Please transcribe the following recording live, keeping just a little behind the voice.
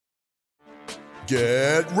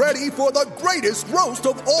Get ready for the greatest roast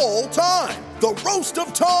of all time, the Roast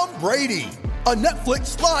of Tom Brady, a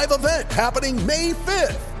Netflix live event happening May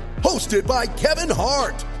 5th. Hosted by Kevin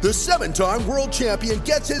Hart, the 7-time world champion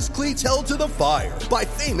gets his cleats held to the fire by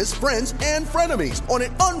famous friends and frenemies on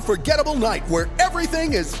an unforgettable night where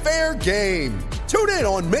everything is fair game. Tune in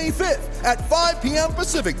on May 5th at 5 p.m.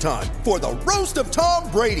 Pacific time for the Roast of Tom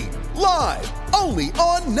Brady, live only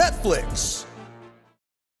on Netflix.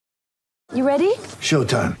 You ready?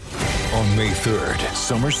 Showtime. On May 3rd,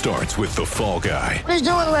 summer starts with The Fall Guy. Let's do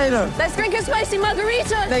it later. Let's drink a spicy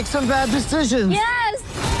margarita. Make some bad decisions. Yes!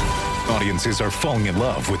 Audiences are falling in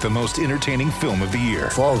love with the most entertaining film of the year.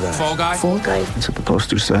 Fall Guy. Fall Guy? Fall guy. That's what the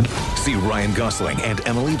poster said. See Ryan Gosling and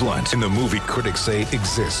Emily Blunt in the movie critics say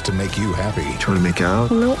exists to make you happy. Trying to make it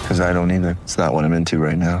out? Nope. Because I don't either. It's not what I'm into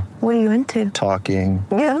right now. What are you into? Talking.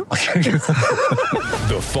 Yeah.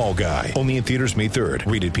 The Fall Guy. Only in theaters May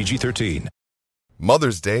 3rd. Rated PG-13.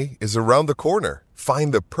 Mother's Day is around the corner.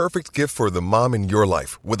 Find the perfect gift for the mom in your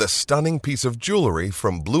life with a stunning piece of jewelry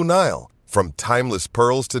from Blue Nile. From timeless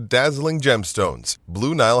pearls to dazzling gemstones,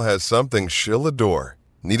 Blue Nile has something she'll adore.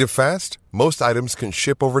 Need it fast? Most items can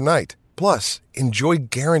ship overnight. Plus, enjoy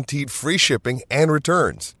guaranteed free shipping and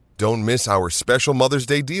returns. Don't miss our special Mother's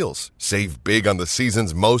Day deals. Save big on the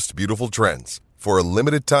season's most beautiful trends. For a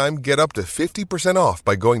limited time, get up to 50% off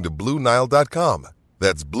by going to BlueNile.com.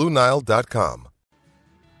 That's BlueNile.com.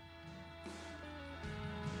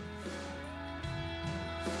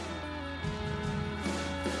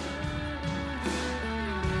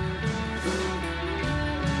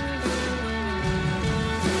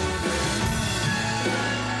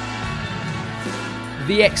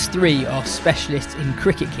 VX3 are specialists in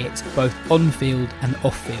cricket kits, both on-field and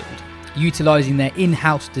off-field. Utilising their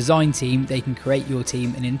in-house design team, they can create your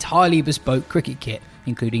team an entirely bespoke cricket kit,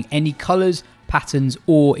 including any colours, patterns,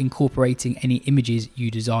 or incorporating any images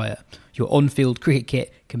you desire. Your on-field cricket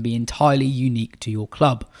kit can be entirely unique to your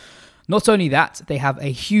club. Not only that, they have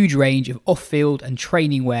a huge range of off-field and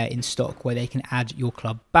training wear in stock where they can add your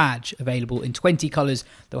club badge. Available in 20 colours,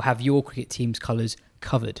 they'll have your cricket team's colours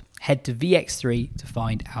covered. Head to VX3 to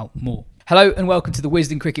find out more. Hello and welcome to the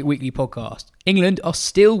Wisden Cricket Weekly podcast. England are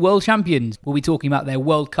still world champions. We'll be talking about their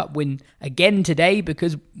World Cup win again today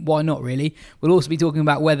because why not really? We'll also be talking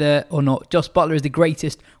about whether or not Jos Buttler is the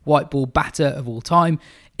greatest white ball batter of all time.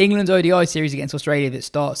 England's ODI series against Australia that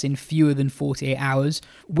starts in fewer than 48 hours.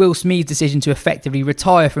 Will Smeed's decision to effectively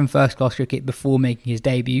retire from first-class cricket before making his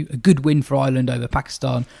debut. A good win for Ireland over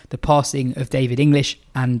Pakistan. The passing of David English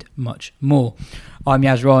and much more. I'm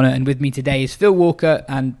Yas Rana and with me today is Phil Walker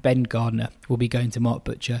and Ben Gardner. We'll be going to Mark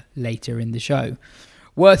Butcher later in the show.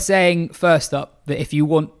 Worth saying first up that if you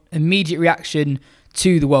want immediate reaction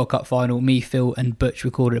to the World Cup final, me, Phil and Butch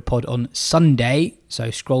recorded a pod on Sunday, so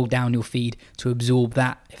scroll down your feed to absorb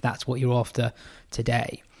that if that's what you're after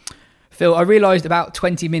today. Phil, I realised about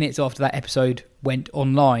 20 minutes after that episode went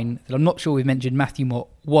online that I'm not sure we've mentioned Matthew Mott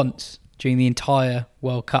once during the entire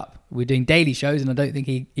World Cup. We're doing daily shows and I don't think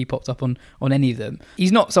he popped up on any of them.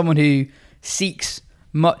 He's not someone who seeks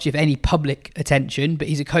much, if any, public attention, but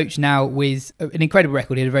he's a coach now with an incredible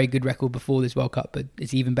record. He had a very good record before this World Cup, but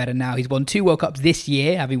it's even better now. He's won 2 World Cups this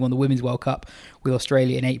year, having won the Women's World Cup with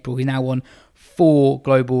Australia in April. He's now won 4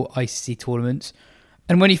 global ICC tournaments.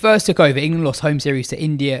 And when he first took over, England lost home series to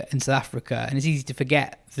India and South Africa, and it's easy to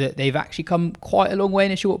forget that they've actually come quite a long way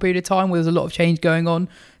in a short period of time where there's a lot of change going on.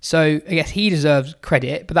 So I guess he deserves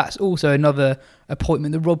credit, but that's also another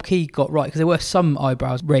appointment that Rob Key got right, because there were some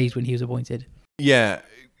eyebrows raised when he was appointed. Yeah,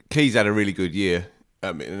 Key's had a really good year,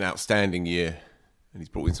 an outstanding year, and he's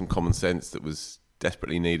brought in some common sense that was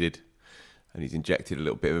desperately needed, and he's injected a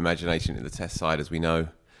little bit of imagination into the test side, as we know.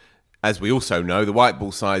 As we also know, the white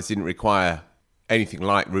ball sides didn't require anything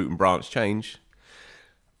like root and branch change.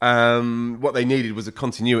 What they needed was a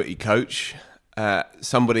continuity coach,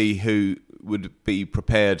 somebody who would be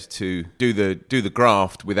prepared to do the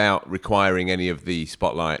graft without requiring any of the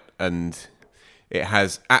spotlight, and it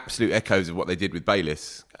has absolute echoes of what they did with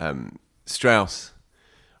Bayliss. Strauss,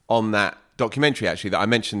 on that documentary actually that I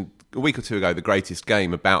mentioned a week or two ago, The Greatest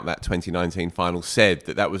Game, about that 2019 final, said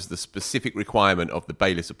that was the specific requirement of the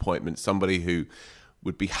Bayliss appointment, somebody who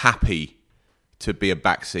would be happy to be a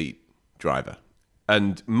backseat driver.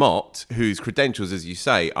 And Mott, whose credentials, as you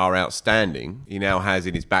say, are outstanding, he now has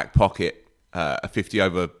in his back pocket a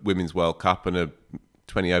 50-over Women's World Cup and a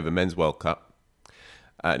 20-over Men's World Cup.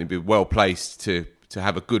 And he'd be well placed to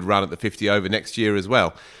have a good run at the 50-over next year as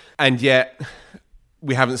well. And yet,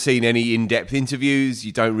 we haven't seen any in-depth interviews.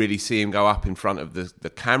 You don't really see him go up in front of the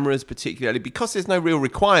cameras, particularly because there's no real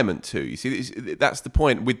requirement to. You see, that's the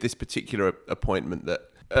point with this particular appointment, that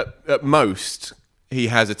at most, he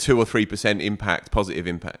has a 2 or 3% impact, positive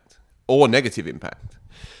impact, or negative impact.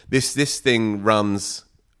 This thing runs,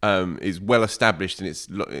 is well established, and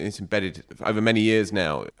it's embedded over many years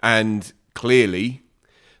now. And clearly,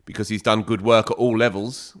 because he's done good work at all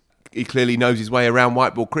levels, he clearly knows his way around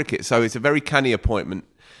white ball cricket. So it's a very canny appointment.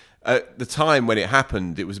 At the time when it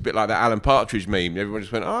happened, it was a bit like that Alan Partridge meme. Everyone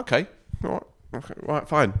just went, "Oh, okay, all right,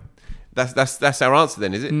 fine." That's our answer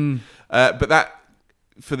then, is it? But that,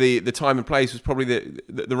 for the time and place, was probably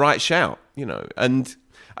the right shout, you know. And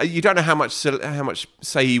you don't know how much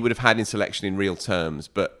say he would have had in selection in real terms,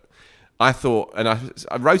 but I thought, and I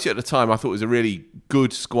wrote it at the time, I thought it was a really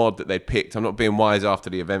good squad that they picked. I'm not being wise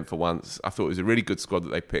after the event for once. I thought it was a really good squad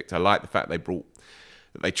that they picked. I like the fact that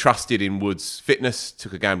they trusted in Wood's fitness,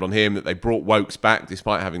 took a gamble on him, that they brought Woakes back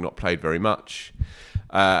despite having not played very much.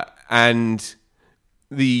 And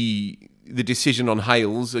the decision on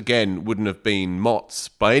Hales, again, wouldn't have been Mott's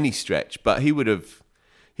by any stretch, but he would have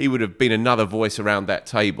been another voice around that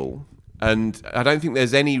table. And I don't think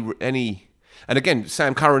there's any and again,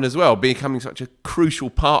 Sam Curran as well, becoming such a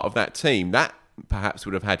crucial part of that team, that perhaps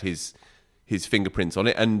would have had his fingerprints on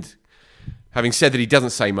it. And having said that he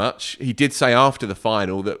doesn't say much, he did say after the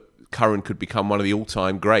final that Curran could become one of the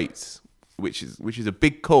all-time greats, which is a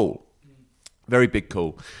big call. Very big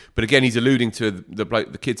call. But again, he's alluding to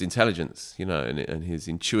the kid's intelligence, you know, and his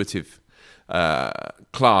intuitive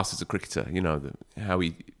class as a cricketer, you know, how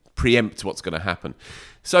he preempts what's going to happen.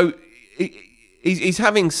 So he's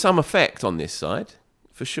having some effect on this side,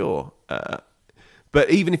 for sure. But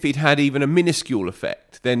even if he'd had even a minuscule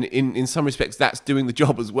effect, then in some respects that's doing the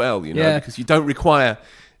job as well, you know, because you don't require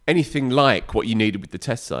anything like what you needed with the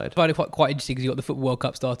Test side. I find it quite interesting because you've got the Football World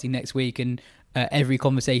Cup starting next week, and every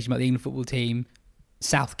conversation about the England football team,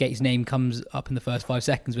 Southgate's name comes up in the first 5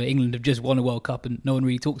 seconds, where England have just won a World Cup and no one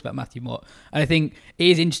really talks about Matthew Mott. And I think it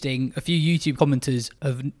is interesting, a few YouTube commenters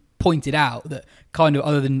have pointed out that kind of,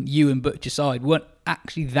 other than you and Butcher side, weren't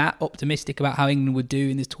actually that optimistic about how England would do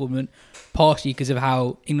in this tournament, partially because of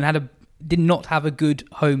how England did not have a good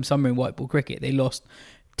home summer in white ball cricket. They lost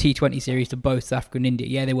T20 series to both South Africa and India.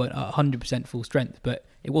 Yeah, they weren't at 100% full strength, but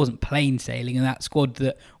it wasn't plain sailing, and that squad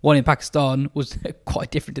that won in Pakistan was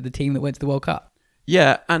quite different to the team that went to the World Cup.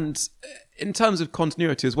 Yeah, and in terms of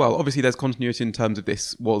continuity as well, obviously there's continuity in terms of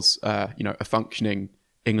this was a functioning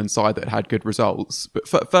England side that had good results.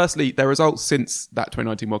 But firstly, their results since that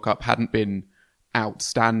 2019 World Cup hadn't been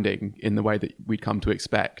outstanding in the way that we'd come to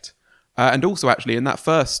expect. And also, actually, in that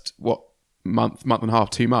first, month and a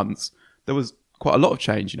half, 2 months, there was quite a lot of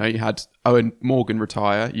change. You know, you had Owen Morgan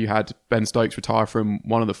retire, you had Ben Stokes retire from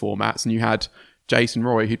one of the formats, and you had Jason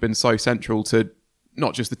Roy, who'd been so central to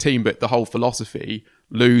not just the team, but the whole philosophy,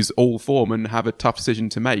 lose all form and have a tough decision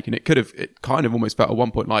to make. And it kind of almost felt at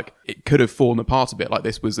one point like it could have fallen apart a bit. Like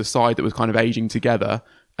this was a side that was kind of aging together,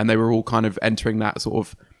 and they were all kind of entering that sort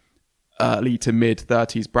of early to mid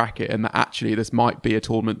 30s bracket, and that actually this might be a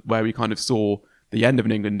tournament where we kind of saw the end of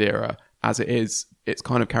an England era. As it is, it's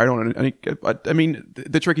kind of carried on. And I mean,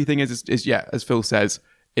 the tricky thing is yeah, as Phil says,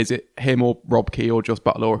 is it him or Rob Key or Joss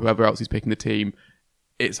Butler or whoever else is picking the team?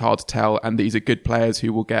 It's hard to tell. And these are good players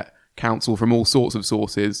who will get counsel from all sorts of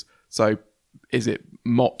sources. So is it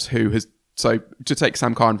Mott who has... So to take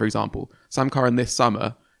Sam Curran, for example. Sam Curran this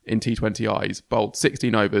summer in T20Is bowled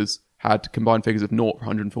 16 overs, had combined figures of 0 for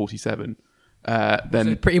 147. Then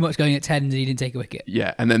so pretty much going at 10s and he didn't take a wicket.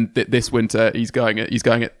 Yeah, and then this winter he's going at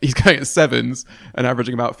 7s and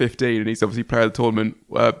averaging about 15, and he's obviously player of the tournament,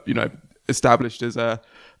 established as a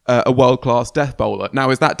world-class death bowler.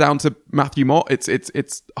 Now, is that down to Matthew Mott?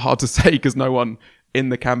 It's hard to say because no one in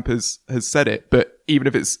the camp has said it. But even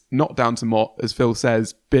if it's not down to Mott, as Phil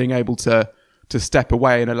says, being able to step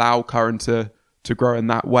away and allow Curran to grow in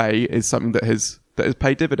that way is something that has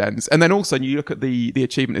paid dividends. And then also you look at the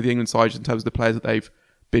achievement of the England side in terms of the players that they've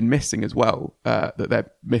been missing as well, that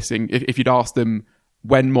they're missing. If you'd asked them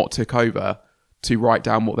when Mott took over to write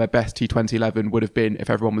down what their best T20 11 would have been if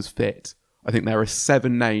everyone was fit, I think there are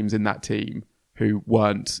 7 names in that team who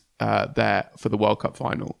weren't there for the World Cup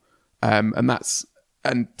final. And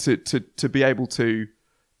to be able to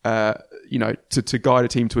guide a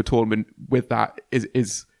team to a tournament with that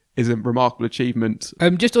is a remarkable achievement.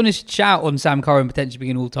 Just on his shout on Sam Curran potentially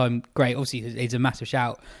being an all-time great, obviously it's a massive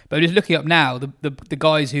shout. But I'm just looking up now, the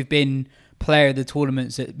guys who've been player of the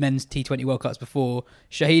tournaments at men's T20 World Cups before: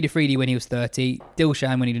 Shahid Afridi when he was 30,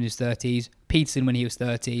 Dilshan when he was in his 30s, Peterson when he was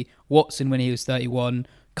 30, Watson when he was 31,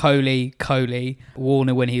 Kohli,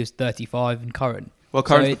 Warner when he was 35, and Curran. Well,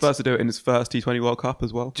 Curran's the first to do it in his first T20 World Cup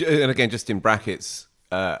as well. And again, just in brackets,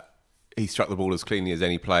 he struck the ball as cleanly as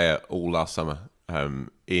any player all last summer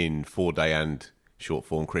in 4-day and short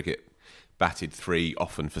form cricket. Batted 3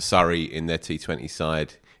 often for Surrey in their T20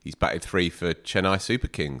 side. He's batted 3 for Chennai Super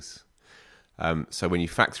Kings. So when you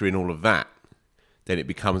factor in all of that, then it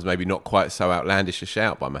becomes maybe not quite so outlandish a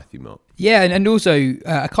shout by Matthew Mott. Yeah, and also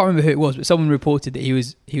I can't remember who it was, but someone reported that he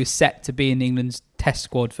was set to be in England's Test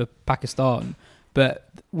squad for Pakistan. But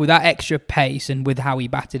with that extra pace and with how he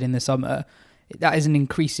batted in the summer, that is an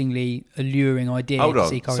increasingly alluring idea. Hold to on.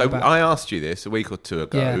 see Curry So back. I asked you this a week or two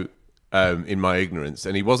ago in my ignorance,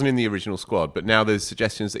 and he wasn't in the original squad, but now there's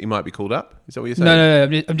suggestions that he might be called up. Is that what you're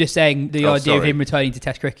saying? No. I'm just saying the idea of sorry. him returning to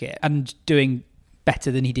Test cricket and doing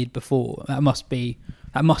better than he did before. That must be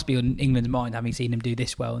on England's mind, having seen him do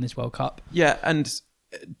this well in this World Cup. Yeah, and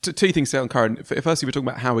two things to say on Curran. Firstly, we're talking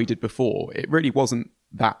about how he did before. It really wasn't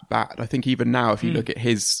that bad. I think even now, if you look at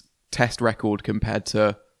his Test record compared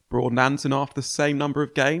to Broad and Anderson after the same number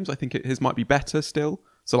of games, I think his might be better still.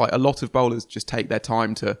 So like a lot of bowlers just take their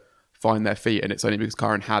time to find their feet, and it's only because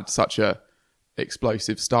Curran had such a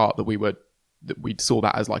explosive start that we saw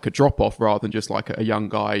that as like a drop off rather than just like a young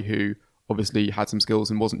guy who obviously had some skills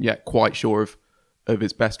and wasn't yet quite sure of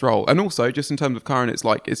his best role. And also just in terms of Curran,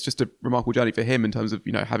 it's just a remarkable journey for him in terms of,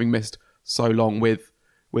 having missed so long with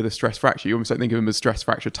a stress fracture. You almost don't think of him as stress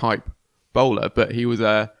fracture type bowler, but he was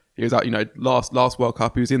out, last World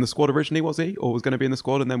Cup, he was in the squad originally, was he? Or was going to be in the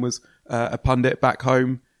squad and then was a pundit back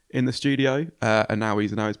home in the studio, and now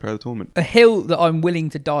he's player of the tournament. A hill that I'm willing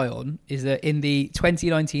to die on is that in the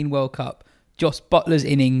 2019 World Cup, Jos Buttler's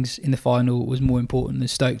innings in the final was more important than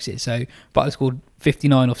Stokes'. So Buttler scored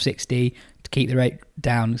 59 off 60 to keep the rate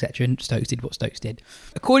down, etc. And Stokes did what Stokes did.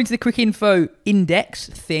 According to the Cricinfo Index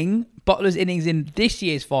thing, Buttler's innings in this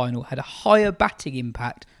year's final had a higher batting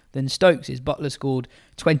impact than Stokes'. Buttler scored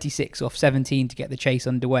 26 off 17 to get the chase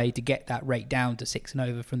underway, to get that rate down to 6 and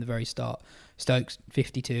over from the very start. Stokes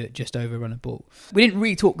 52 at just over run a ball. We didn't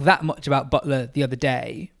really talk that much about Buttler the other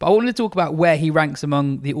day, but I wanted to talk about where he ranks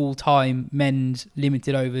among the all-time men's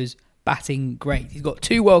limited overs batting great. He's got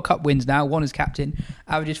 2 World Cup wins now, one as captain,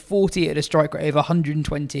 averages 40 at a strike rate of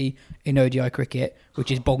 120 in ODI cricket,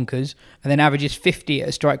 which is bonkers, and then averages 50 at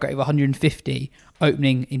a strike rate of 150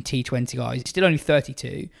 opening in T20 guys. He's still only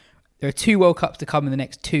 32. There are 2 World Cups to come in the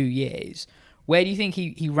next 2 years. Where do you think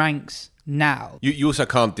he ranks now? You also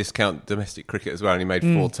can't discount domestic cricket as well, and he made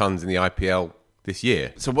 4 tons in the IPL this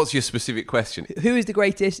year. So what's your specific question? Who is the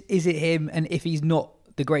greatest? Is it him? And if he's not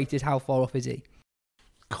the greatest, how far off is he?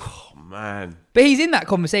 Oh, man. But he's in that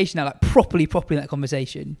conversation now, like properly in that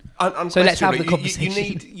conversation. So let's have the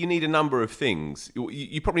conversation. You need a number of things.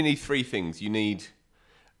 You probably need 3 things. You need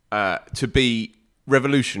to be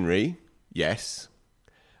revolutionary, yes.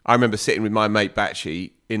 I remember sitting with my mate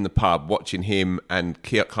Batchy in the pub watching him and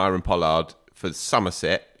Kieran Pollard for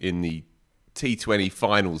Somerset in the T20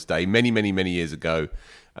 finals day many years ago,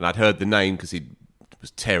 and I'd heard the name because he was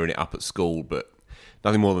tearing it up at school, but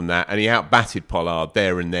nothing more than that. And he outbatted Pollard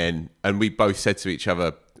there and then, and we both said to each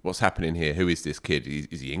other, what's happening here? Who is this kid?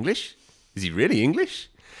 Is he English? Is he really English?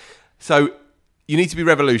 So you need to be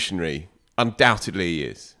revolutionary. Undoubtedly he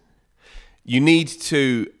is. You need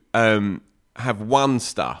to have one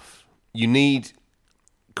stuff. You need,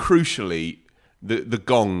 crucially, the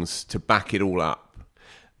gongs to back it all up.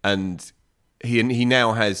 And he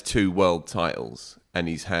now has 2 world titles, and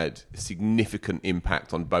he's had significant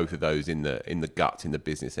impact on both of those in the gut, in the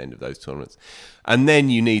business end of those tournaments. And then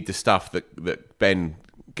you need the stuff that Ben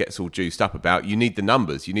gets all juiced up about. You need the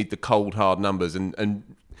numbers. You need the cold, hard numbers.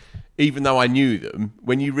 And even though I knew them,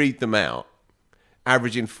 when you read them out,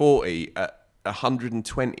 averaging 40 at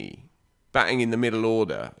 120, batting in the middle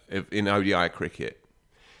order in ODI cricket,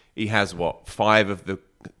 he has 5 of the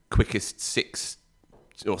quickest 6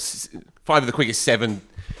 or 5 of the quickest 7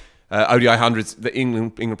 ODI hundreds that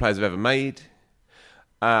England players have ever made.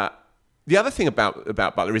 The other thing about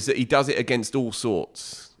Buttler is that he does it against all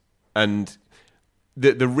sorts, and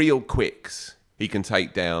the real quicks he can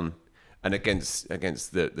take down, and against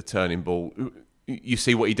the turning ball, you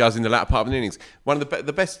see what he does in the latter part of the innings. One of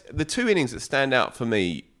the 2 innings that stand out for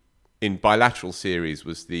me in bilateral series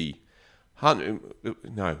was the 100.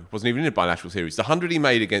 No, it wasn't even in a bilateral series. The 100 he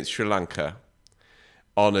made against Sri Lanka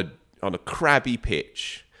on a crabby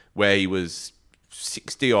pitch where he was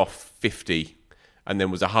 60 off 50 and then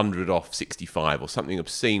was 100 off 65 or something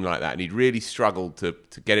obscene like that. And he'd really struggled to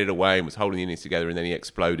get it away and was holding the innings together, and then he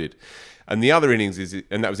exploded. And the other innings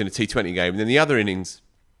and that was in a T20 game. And then the other innings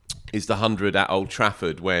is the 100 at Old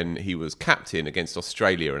Trafford when he was captain against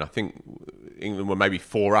Australia. And I think England were maybe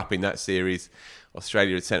 4 up in that series.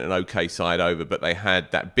 Australia had sent an okay side over, but they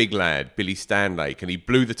had that big lad, Billy Stanlake, and he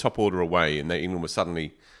blew the top order away, and England was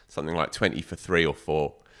suddenly something like 20 for 3 or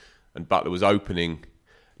 4. And Buttler was opening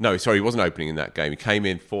No, sorry, he wasn't opening in that game. He came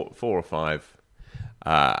in 4 or 5,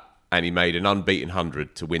 and he made an unbeaten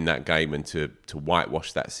 100 to win that game and to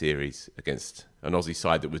whitewash that series against an Aussie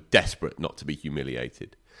side that was desperate not to be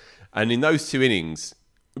humiliated. And in those 2 innings,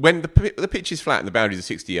 when the pitch is flat and the boundaries are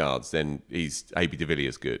 60 yards, then AB de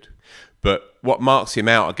Villiers good. But what marks him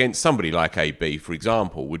out against somebody like AB, for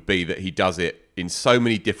example, would be that he does it in so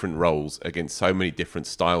many different roles against so many different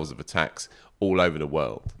styles of attacks all over the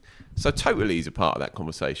world. So totally he's a part of that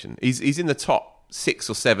conversation. He's in the top 6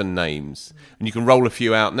 or 7 names, and you can roll a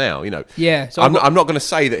few out now. Yeah. So I'm not going to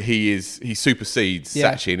say that he supersedes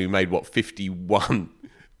Sachin, who made 51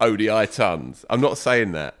 ODI tons. I'm not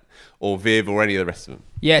saying that, or Viv, or any of the rest of them.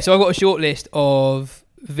 Yeah. So I've got a short list of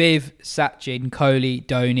Viv, Sachin, Kohli,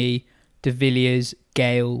 Dhoni, de Villiers,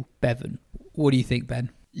 Gale, Bevan. What do you think,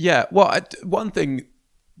 Ben? Yeah. Well, one thing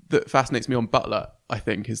that fascinates me on Buttler, I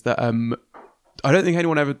think, is that I don't think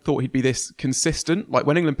anyone ever thought he'd be this consistent. Like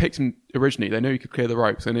when England picked him originally, they knew he could clear the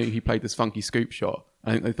ropes. They knew he played this funky scoop shot.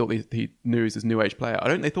 I think they thought he knew he was this new age player. I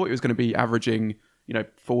don't think they thought he was going to be averaging,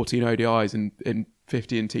 14 ODIs in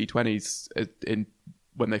 50 and T20s in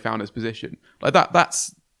when they found his position. Like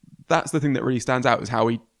that's the thing that really stands out, is how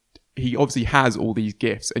he obviously has all these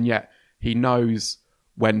gifts, and yet he knows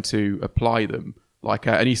when to apply them.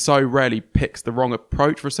 And he so rarely picks the wrong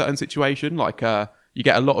approach for a certain situation. You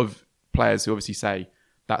get a lot of players who obviously say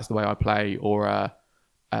that's the way I play, or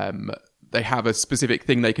they have a specific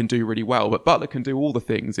thing they can do really well. But Buttler can do all the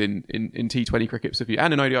things in T20 cricket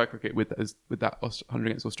and in ODI cricket with that 100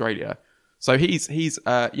 against Australia. So he's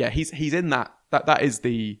in that is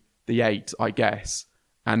the 8, I guess.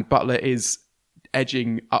 And Buttler is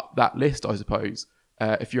edging up that list, I suppose.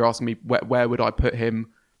 If you're asking me where would I put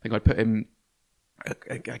him, I think I'd put him,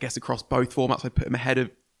 I guess, across both formats. I'd put him ahead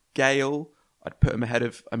of Gale. I'd put him ahead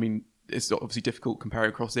of, it's obviously difficult comparing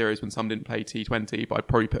across series when some didn't play T20, but I'd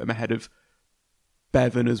probably put him ahead of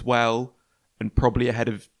Bevan as well, and probably ahead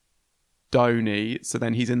of Dhoni. So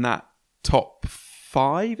then he's in that top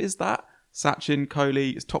 5, is that? Sachin,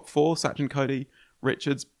 Kohli, is top 4, Sachin, Kohli,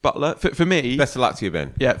 Richards, Buttler. For me... Best of luck to you,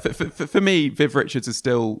 Ben. Yeah, for me, Viv Richards is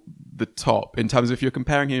still the top, in terms of if you're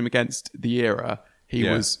comparing him against the era, he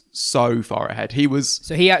was so far ahead. He was...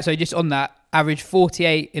 So just on that, averaged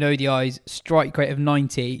 48 in ODIs, strike rate of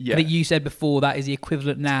 90. Yeah. I think you said before that is the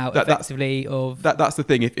equivalent now, effectively, of... That's the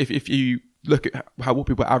thing. If you look at what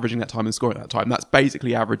people are averaging that time and scoring at that time, that's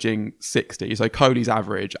basically averaging 60. So Kohli's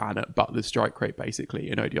average and at Buttler's strike rate, basically,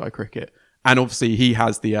 in ODI cricket. And obviously he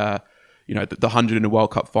has the 100 in a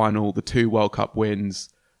World Cup final, the 2 World Cup wins.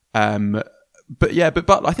 But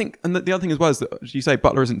Buttler, I think, and the other thing as well is that, as you say,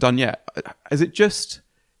 Buttler isn't done yet. Is it just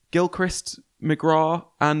Gilchrist, McGrath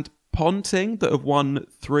and Ponting that have won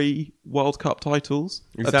 3 World Cup titles?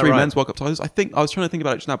 Is that 3 right? men's World Cup titles? I think, I was trying to think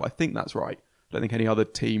about it just now, but I think that's right. I don't think any other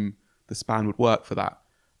team, the span would work for that.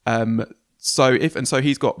 So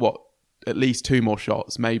he's got at least 2 more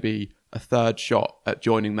shots, maybe a 3rd shot at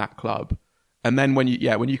joining that club. And then when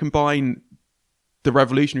you combine the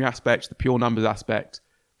revolutionary aspect, the pure numbers aspect,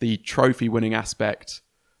 the trophy winning aspect,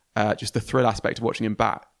 just the thrill aspect of watching him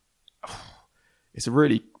bat, it's a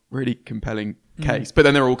really, really compelling case. But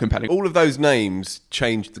then they're all compelling. All of those names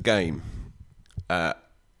changed the game.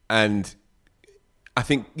 And I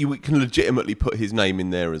think you can legitimately put his name in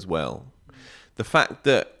there as well. The fact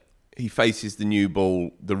that he faces the new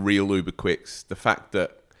ball, the real Uber Quicks, the fact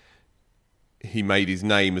that he made his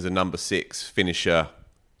name as a number 6 finisher,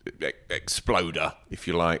 exploder, if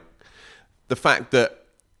you like. The fact that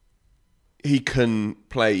he can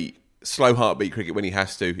play slow heartbeat cricket when he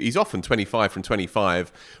has to. He's often 25 from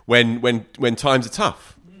 25 when times are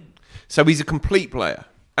tough. So he's a complete player.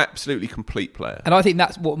 Absolutely complete player. And I think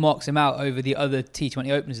that's what marks him out over the other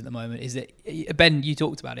T20 openers at the moment, is that, Ben, you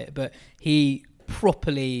talked about it, but he's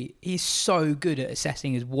so good at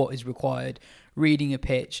assessing what is required, reading a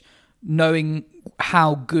pitch, knowing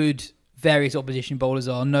how good various opposition bowlers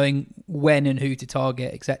are, knowing when and who to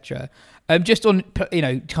target, etc. Just on,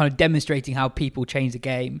 kind of demonstrating how people change the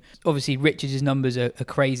game. Obviously, Richards' numbers are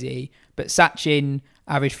crazy, but Sachin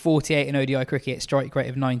averaged 48 in ODI cricket, strike rate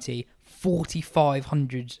of 90,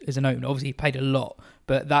 4,500 as an opener. Obviously, he played a lot,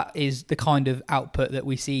 but that is the kind of output that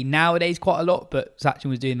we see nowadays quite a lot, but Sachin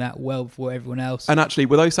was doing that well before everyone else. And actually,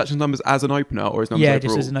 were those Sachin's numbers as an opener or as numbers overall? Yeah,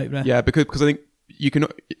 just as an opener. Yeah, because I think you can,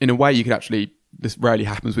 in a way, you could actually, this rarely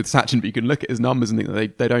happens with Sachin, but you can look at his numbers and think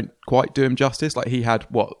that they don't quite do him justice. Like he had,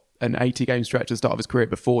 an 80-game stretch at the start of his career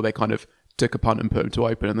before they kind of took a punt and put him to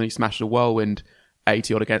open, and then he smashed a whirlwind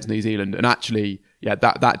 80-odd against New Zealand. And actually,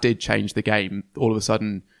 that did change the game. All of a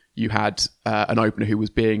sudden, you had an opener who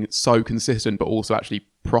was being so consistent, but also actually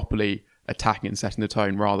properly attacking and setting the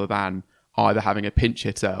tone rather than either having a pinch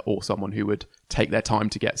hitter or someone who would take their time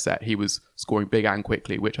to get set. He was scoring big and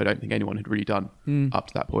quickly, which I don't think anyone had really done up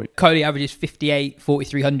to that point. Kohli averages 58,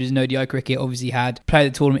 4300s in ODI cricket. Obviously had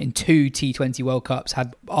played the tournament in 2 T20 World Cups,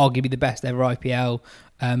 had arguably the best ever IPL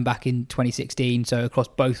back in 2016. So across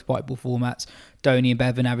both white ball formats, Dhoni and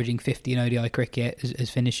Bevan averaging 50 in ODI cricket as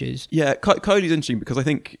finishers. Yeah, Kohli's interesting because I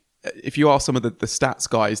think if you ask some of the stats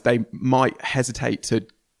guys, they might hesitate to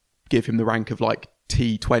give him the rank of like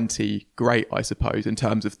T20 great, I suppose, in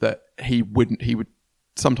terms of that he would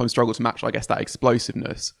sometimes struggle to match, I guess, that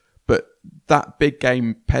explosiveness. But that big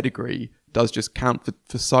game pedigree does just count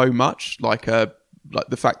for so much, like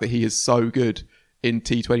the fact that he is so good in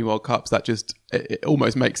T20 World Cups, that just it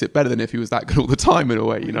almost makes it better than if he was that good all the time in a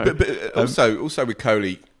way, you know. But also with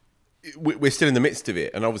Kohli, we're still in the midst of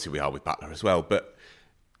it, and obviously we are with Buttler as well. But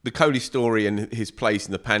the Kohli story and his place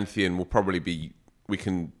in the pantheon will probably be, we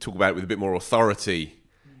can talk about it with a bit more authority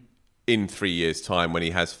in 3 years' time when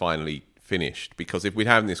he has finally finished. Because if we'd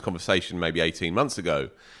having this conversation maybe 18 months ago,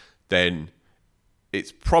 then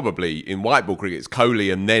it's probably in white ball cricket, it's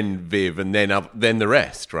Kohli and then Viv and then the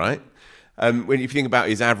rest, right? When you think about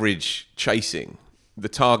his average chasing, the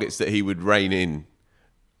targets that he would rein in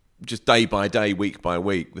just day by day, week by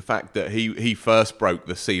week, the fact that he first broke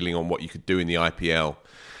the ceiling on what you could do in the IPL.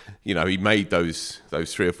 You know, he made those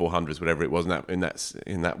 300 or 400s, whatever it was, in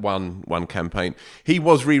that one campaign. He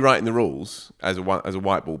was rewriting the rules as a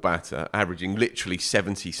white ball batter, averaging literally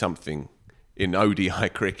 70 something in ODI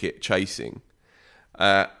cricket chasing.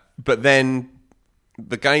 But then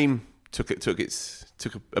the game took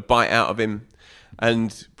a bite out of him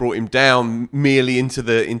and brought him down merely into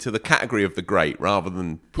the category of the great rather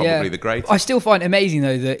than probably the great. I still find it amazing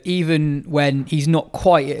though that even when he's not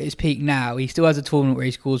quite at his peak now, he still has a tournament where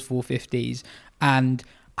he scores 450s, and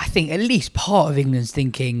I think at least part of England's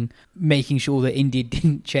thinking, making sure that India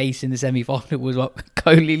didn't chase in the semi-final was what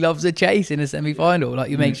Kohli loves a chase in a semi-final. Like,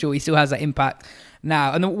 you make sure he still has that impact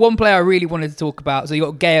now. And the one player I really wanted to talk about, so you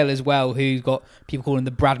got Gale as well, who's got people calling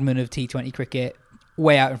the Bradman of T20 cricket,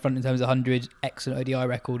 way out in front in terms of 100, excellent ODI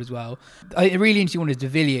record as well. I think the really interesting one is de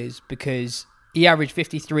Villiers, because he averaged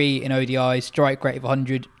 53 in ODI, strike rate of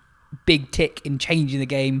 100, big tick in changing the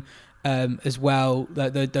game as well.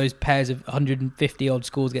 Those pairs of 150 odd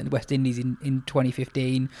scores against the West Indies in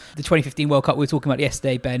 2015. The 2015 World Cup we were talking about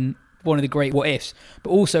yesterday, Ben, one of the great what ifs. But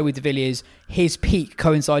also with de Villiers, his peak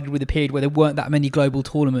coincided with a period where there weren't that many global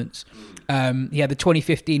tournaments. He had the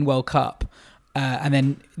 2015 World Cup, and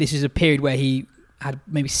then this is a period where he had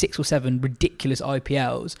maybe 6 or 7 ridiculous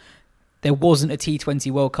IPLs. There wasn't a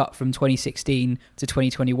T20 World Cup from 2016 to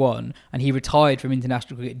 2021, and he retired from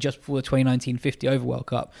international cricket just before the 2019 50 over World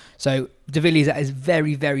Cup. So de Villiers at his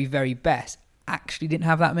very, very, very best actually didn't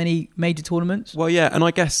have that many major tournaments. Well, yeah, and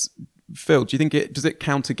I guess, Phil, do you think does it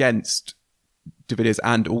count against de Villiers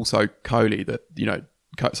and also Kohli that, you know,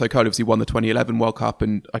 so Kohli obviously won the 2011 World Cup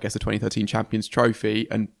and I guess the 2013 Champions Trophy,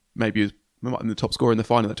 and maybe was the top scorer in the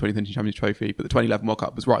final of the 2013 Champions Trophy, but the 2011 World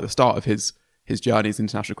Cup was right at the start of his journey as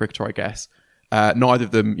international cricketer, I guess. Neither of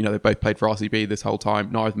them, you know, they both played for RCB this whole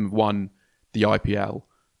time. Neither of them have won the IPL.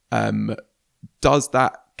 Does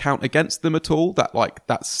that count against them at all?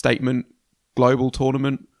 That statement global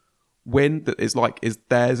tournament win that is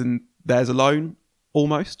theirs and theirs alone,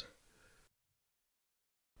 almost?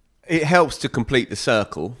 It helps to complete the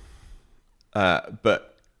circle, but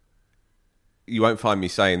you won't find me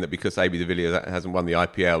saying that because AB de Villiers hasn't won the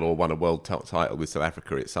IPL or won a world title with South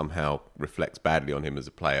Africa, it somehow reflects badly on him as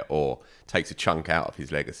a player or takes a chunk out of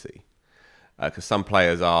his legacy. Because some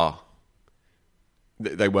players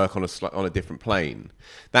they work on a different plane.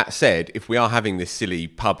 That said, if we are having this silly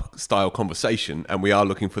pub-style conversation and we are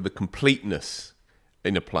looking for the completeness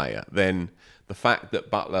in a player, then the fact that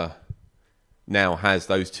Buttler now has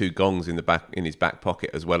those 2 gongs in his back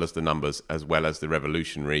pocket, as well as the numbers, as well as the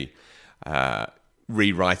revolutionary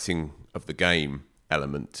rewriting of the game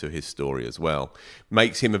element to his story as well,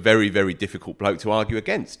 makes him a very, very difficult bloke to argue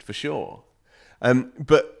against, for sure.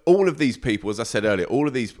 But all of these people, as I said earlier, all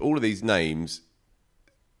of these names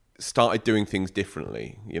started doing things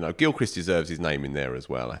differently. You know, Gilchrist deserves his name in there as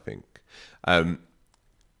well, I think.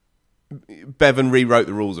 Bevan rewrote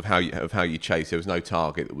the rules of how you chase. There was no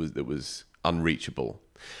target that was unreachable,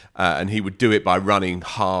 and he would do it by running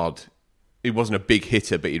hard. He wasn't a big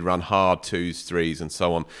hitter, but he'd run hard 2s, 3s, and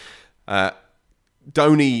so on.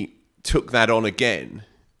 Dhoni took that on again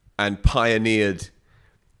and pioneered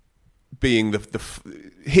being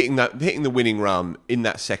hitting the winning run in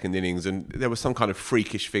that second innings. And there was some kind of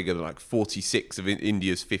freakish figure that like 46 of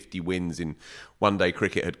India's 50 wins in one-day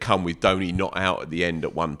cricket had come with Dhoni not out at the end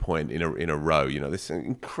at one point in a row. You know, this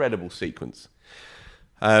incredible sequence.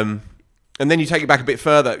 And then you take it back a bit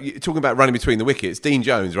further. You're talking about running between the wickets. Dean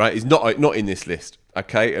Jones, right, is not in this list.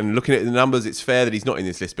 Okay, and looking at the numbers, it's fair that he's not in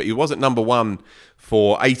this list. But he was at number one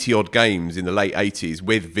for 80 odd games in the late 80s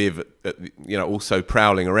with Viv, also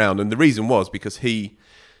prowling around. And the reason was because he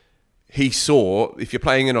saw, if you're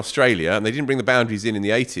playing in Australia, and they didn't bring the boundaries in the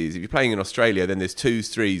 80s, if you're playing in Australia, then there's 2s,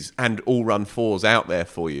 3s, and all run 4s out there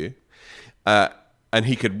for you. And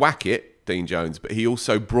he could whack it, Dean Jones, but he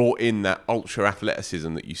also brought in that ultra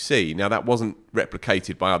athleticism that you see. Now that wasn't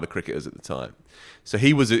replicated by other cricketers at the time, so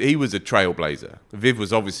he was a trailblazer. Viv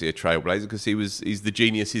was obviously a trailblazer because he's the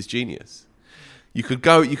genius. His genius. You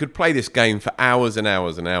could play this game for hours and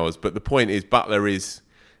hours and hours, but the point is Buttler is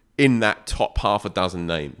in that top half a dozen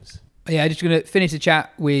names. Yeah, I'm just going to finish the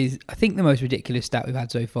chat with I think the most ridiculous stat we've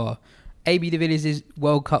had so far. AB de Villiers'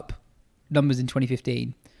 World Cup numbers in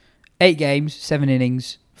 2015: 8 games, 7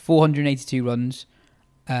 innings. 482 runs,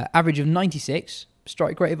 average of 96,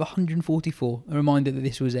 strike rate of 144. A reminder that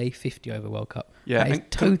this was a 50-over World Cup. Yeah, that is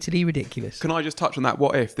totally ridiculous. Can I just touch on that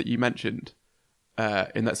what if that you mentioned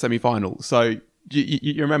in that semi-final? So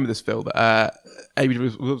you remember this, Phil, that AB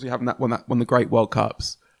was obviously having won the great World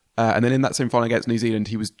Cups, and then in that semi-final against New Zealand,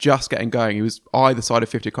 he was just getting going. He was either side of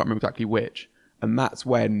 50, I can't remember exactly which, and that's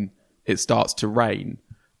when it starts to rain.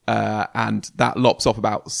 And that lops off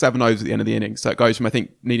about 7 overs at the end of the innings. So it goes from, I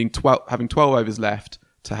think, having 12 overs left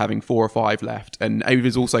to having 4 or 5 left. And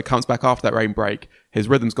Avies also comes back after that rain break. His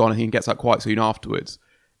rhythm's gone and he gets out quite soon afterwards.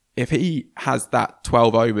 If he has that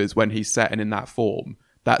 12 overs when he's set and in that form,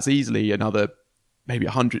 that's easily another maybe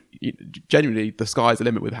 100. Genuinely, the sky's the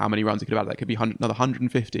limit with how many runs he could have had. That could be another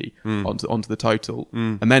 150 onto the total.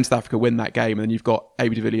 And then South Africa win that game. And then you've got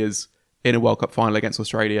AB de Villiers in a World Cup final against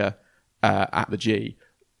Australia at the G.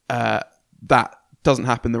 That doesn't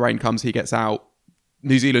happen. The rain comes, he gets out.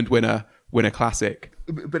 New Zealand win a classic.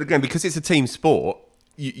 But again, because it's a team sport,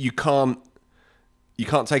 you can't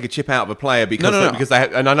take a chip out of a player because they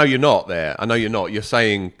and I know you're not there. I know you're not. You're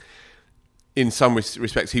saying in some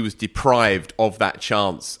respects he was deprived of that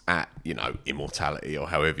chance at immortality or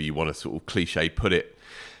however you want to sort of cliche put it.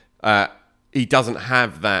 He doesn't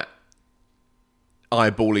have that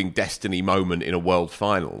eyeballing destiny moment in a world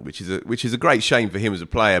final, which is a great shame for him as a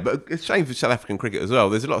player, but a shame for South African cricket as well.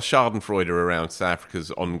 There's a lot of schadenfreude around South Africa's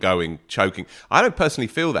ongoing choking. I don't personally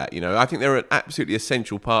feel that, I think they're an absolutely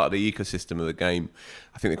essential part of the ecosystem of the game.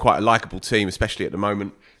 I think they're quite a likeable team, especially at the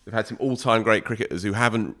moment. They've had some all-time great cricketers who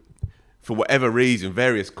haven't, for whatever reason,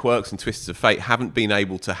 various quirks and twists of fate, haven't been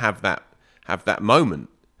able to have that moment.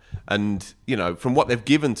 And, from what they've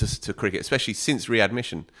given to cricket, especially since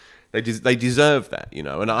readmission, they deserve that,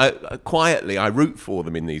 and I root for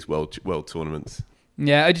them in these world tournaments.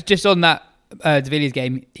 Yeah, just on that de Villiers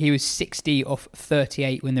game, he was 60 off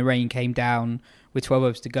 38 when the rain came down with 12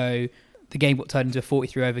 overs to go. The game got turned into a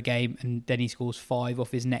 43-over game, and then he scores 5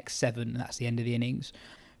 off his next 7, and that's the end of the innings.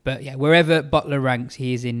 But yeah, wherever Buttler ranks,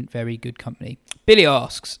 he is in very good company. Billy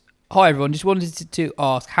asks, hi everyone, just wanted to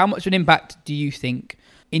ask, how much of an impact do you think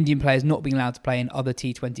Indian players not being allowed to play in other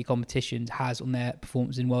T20 competitions has on their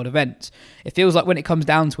performance in world events? It feels like when it comes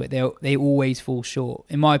down to it, they always fall short.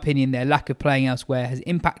 In my opinion, their lack of playing elsewhere has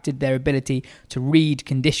impacted their ability to read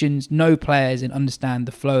conditions, know players and understand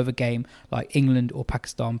the flow of a game like England or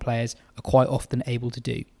Pakistan players are quite often able to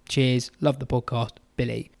do. Cheers. Love the podcast,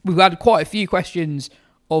 Billy. We've had quite a few questions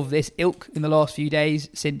of this ilk in the last few days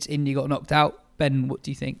since India got knocked out. Ben, what do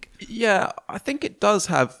you think? Yeah, I think it does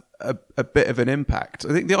have a bit of an impact.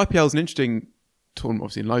 I think the IPL is an interesting tournament,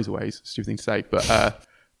 obviously in loads of ways. Stupid thing to say, but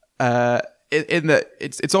in that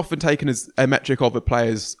it's often taken as a metric of a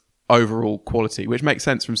player's overall quality, which makes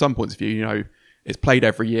sense from some points of view. It's played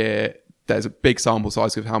every year. There's a big sample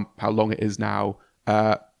size of how long it is now.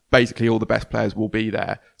 Basically, all the best players will be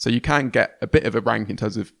there, so you can get a bit of a rank in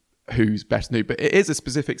terms of who's best new. But it is a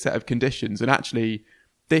specific set of conditions, and actually,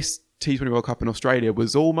 this T20 World Cup in Australia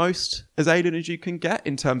was almost as alien as you can get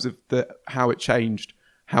in terms of how it changed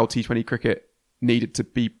how T20 cricket needed to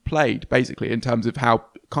be played, basically, in terms of how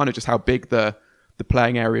big the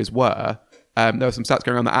playing areas were. There were some stats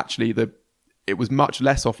going around that actually it was much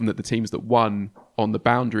less often that the teams that won on the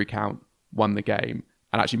boundary count won the game,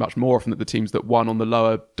 and actually much more often that the teams that won on the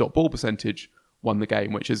lower dot ball percentage won the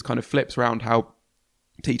game, which is kind of flips around how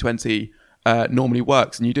T20 normally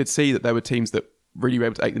works. And you did see that there were teams that really were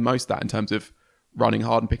able to take the most of that in terms of running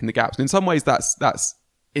hard and picking the gaps. And in some ways, that's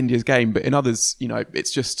India's game, but in others,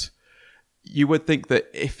 it's just, you would think that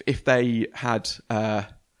if they had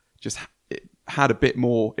just had a bit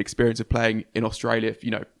more experience of playing in Australia, if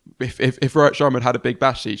Rohit Sharma had a big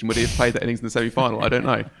bash season, would he have played that innings in the semi-final? I don't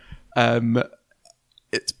know.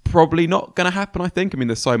 It's probably not going to happen, I think. I mean,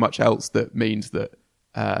 there's so much else that means that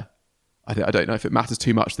I don't know if it matters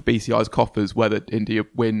too much. The BCI's coffers whether India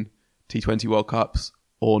win T20 World Cups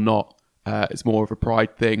or not. It's more of a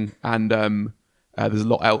pride thing, and there's a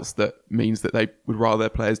lot else that means that they would rather their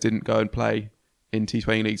players didn't go and play in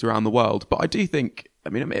T20 leagues around the world. But I do think,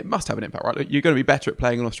 it must have an impact, right? You're going to be better at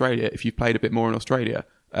playing in Australia if you've played a bit more in Australia,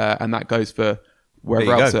 and that goes for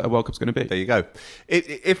wherever else a World Cup's going to be. There you go.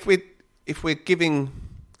 If we're giving,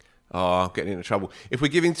 I'm getting into trouble. If we're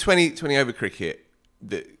giving 20 over cricket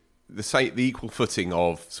the equal footing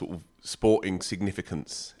of sort of sporting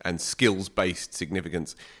significance and skills-based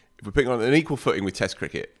significance, if we're putting on an equal footing with Test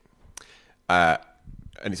cricket, and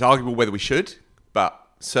it's arguable whether we should, but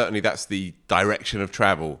certainly that's the direction of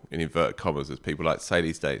travel, in inverted commas, as people like to say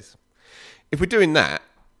these days. If we're doing that,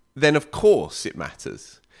 then of course it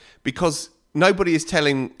matters, because nobody is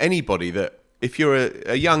telling anybody that if you're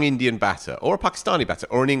a young Indian batter or a Pakistani batter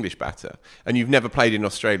or an English batter and you've never played in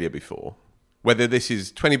Australia before, whether this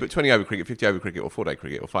is 20 over cricket, 50 over cricket or 4-day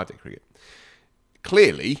cricket or 5-day cricket,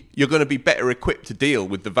 clearly you're going to be better equipped to deal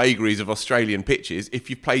with the vagaries of Australian pitches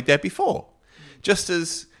if you've played there before. Just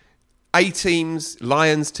as A teams,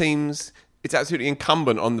 Lions teams, it's absolutely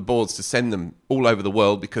incumbent on the boards to send them all over the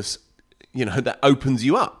world, because that opens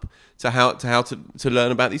you up to how to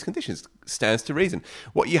learn about these conditions. Stands to reason.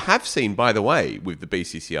 What you have seen, by the way, with the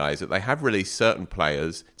BCCI is that they have released certain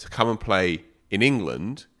players to come and play in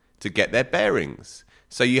England to get their bearings.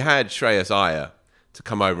 So you had Shreyas Iyer to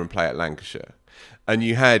come over and play at Lancashire. And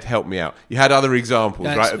you had, help me out, you had other examples,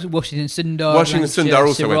 right? Washington Sundar. Washington Sundar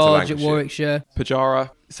also went to Siraj Lancashire. at Warwickshire.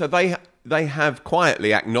 Pujara. So they have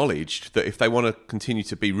quietly acknowledged that if they want to continue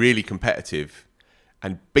to be really competitive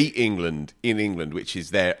and beat England in England, which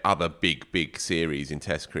is their other big series in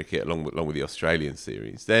Test cricket, along with the Australian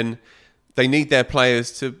series, then they need their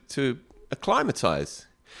players to acclimatise.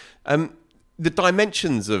 The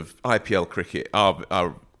dimensions of IPL cricket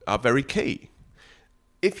are very key.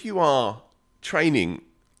 If you are training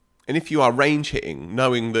and if you are range hitting,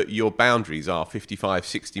 knowing that your boundaries are 55,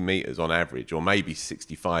 60 metres on average, or maybe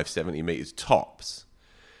 65, 70 metres tops,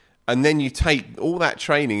 and then you take all that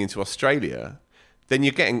training into Australia, then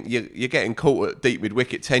you're getting caught at deep mid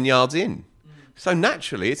wicket 10 yards in. So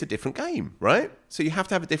naturally, it's a different game, right? So you have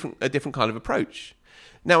to have a different kind of approach.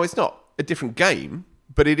 Now, it's not a different game,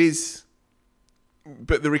 but it is.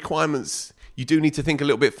 But the requirements, you do need to think a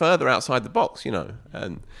little bit further outside the box,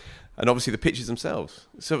 and obviously the pitches themselves.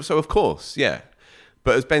 So of course, yeah.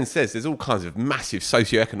 But as Ben says, there's all kinds of massive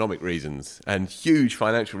socioeconomic reasons and huge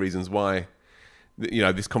financial reasons why,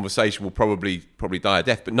 this conversation will probably die a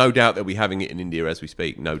death. But no doubt they'll be having it in India as we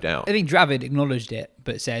speak, no doubt. I think Dravid acknowledged it,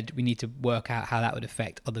 but said we need to work out how that would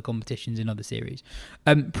affect other competitions in other series.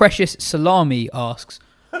 Precious Salami asks,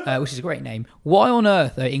 which is a great name, why on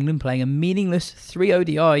earth are England playing a meaningless 3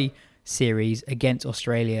 ODI series against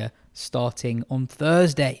Australia starting on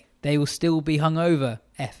Thursday? They will still be hungover,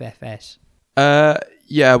 FFS.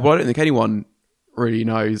 Yeah, well, I don't think anyone really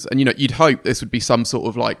knows. And, you'd hope this would be some sort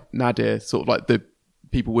of like nadir, sort of like the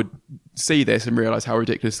people would see this and realise how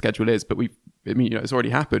ridiculous the schedule is. But it's already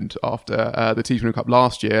happened after the T20 Cup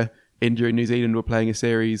last year. India and New Zealand were playing a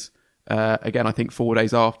series, again, I think 4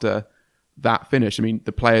 days after that finish.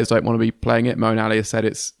 The players don't want to be playing it. Moeen Ali has said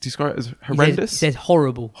it's described as horrendous. He said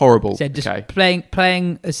horrible. Horrible. He said just okay.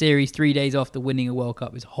 playing a series 3 days after winning a World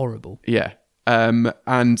Cup is horrible. Yeah.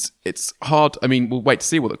 And it's hard. We'll wait to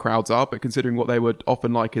see what the crowds are, but considering what they were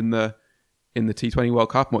often like in the T20 World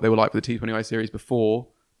Cup and what they were like for the T20I series before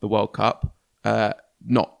the World Cup,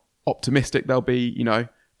 not optimistic they'll be,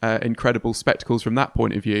 incredible spectacles from that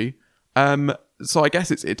point of view. So I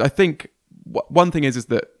guess I think one thing is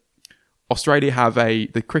that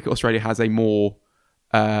Cricket Australia has a more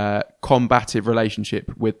combative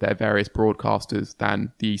relationship with their various broadcasters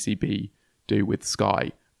than the ECB do with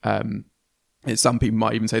Sky. Some people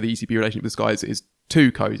might even say the ECB relationship with Sky is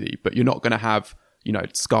too cosy, but you're not going to have,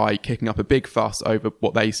 Sky kicking up a big fuss over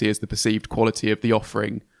what they see as the perceived quality of the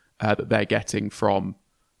offering that they're getting from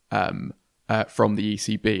the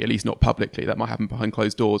ECB, at least not publicly. That might happen behind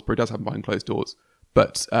closed doors, but it does happen behind closed doors.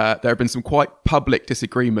 But there have been some quite public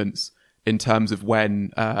disagreements in terms of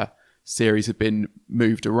when series have been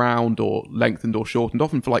moved around or lengthened or shortened,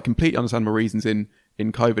 often for like completely understandable reasons in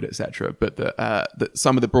COVID, etc. But that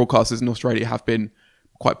some of the broadcasters in Australia have been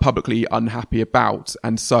quite publicly unhappy about,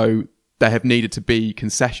 and so there have needed to be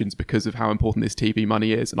concessions because of how important this TV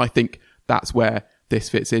money is. And I think that's where this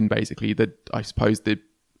fits in. Basically, I suppose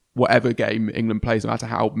whatever game England plays, no matter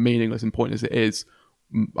how meaningless and pointless it is,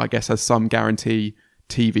 I guess has some guarantee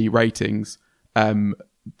TV ratings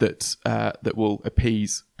that will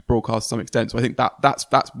appease broadcast to some extent. So I think that's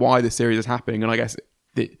why this series is happening. And I guess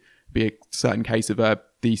it'd be a certain case of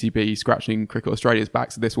the ECB scratching Cricket Australia's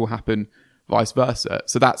back, so this will happen vice versa.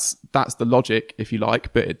 So that's the logic, if you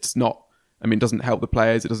like, but it's not, I mean, it doesn't help the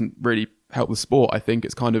players, it doesn't really help the sport. I think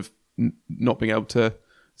it's kind of not being able to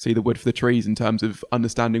see the wood for the trees in terms of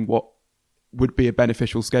understanding what would be a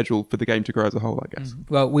beneficial schedule for the game to grow as a whole, I guess.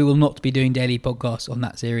 Well, we will not be doing daily podcasts on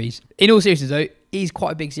that series. In all seriousness, though, it is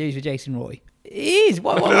quite a big series for Jason Roy. It is.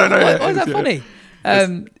 Why is that funny?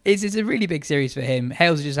 It's a really big series for him.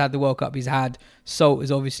 Hales has just had the World Cup he's had. Salt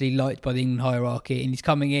is obviously liked by the England hierarchy, and he's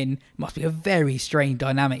coming in. It must be a very strange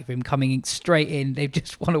dynamic for him coming in straight in. They've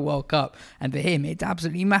just won a World Cup, and for him, it's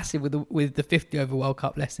absolutely massive with the 50 over World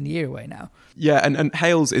Cup less than a year away now. Yeah, and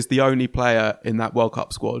Hales is the only player in that World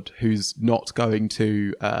Cup squad who's not going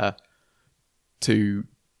to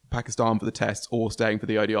Pakistan for the Tests or staying for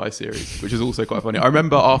the ODI series, which is also quite funny. I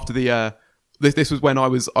remember after the this was when I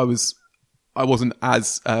wasn't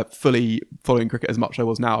as fully following cricket as much as I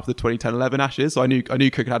was now after the 2010-11 Ashes. So I knew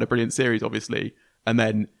cricket had a brilliant series, obviously. And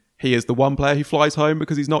then he is the one player who flies home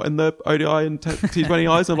because he's not in the ODI and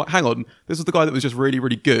T20Is. I'm like, hang on, this is the guy that was just really,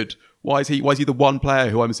 really good. Why is he the one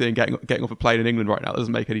player who I'm seeing getting off a plane in England right now? That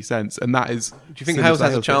doesn't make any sense. And that is... Do you think Hales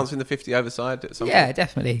has a chance in the 50 over side at some point? Yeah,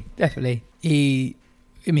 definitely. He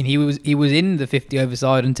was in the 50 over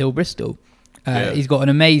side until Bristol. He's got an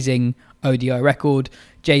amazing ODI record.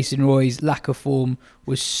 Jason Roy's lack of form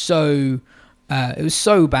was so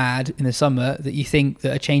bad in the summer that you think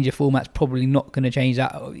that a change of format's probably not going to change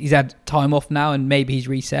that. He's had time off now and maybe he's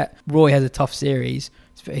reset. Roy has a tough series.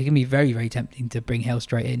 It can be very, very tempting to bring Hale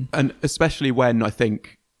straight in. And especially when I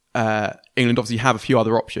think England obviously have a few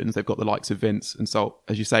other options. They've got the likes of Vince and Salt,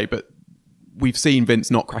 as you say, but we've seen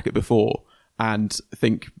Vince not crack it before, and I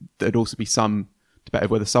think there'd also be some debate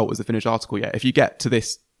of whether Salt was the finished article yet. If you get to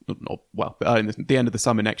this, but early in the end of the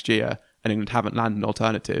summer next year and England haven't landed an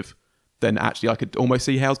alternative, then actually I could almost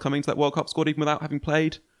see Hales coming to that World Cup squad even without having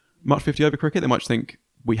played much 50 over cricket. They might think,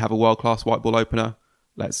 we have a world-class white ball opener,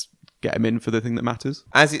 let's get him in for the thing that matters.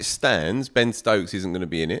 As it stands, Ben Stokes isn't going to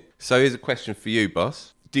be in it. So here's a question for you,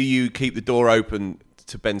 boss. Do you keep the door open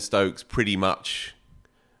to Ben Stokes pretty much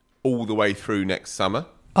all the way through next summer?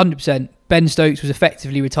 100%. Ben Stokes was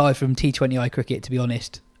effectively retired from T20I cricket, to be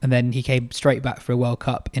honest. And then he came straight back for a World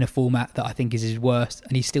Cup in a format that I think is his worst.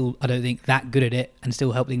 And he's still, I don't think, that good at it and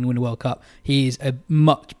still helped England win a World Cup. He is a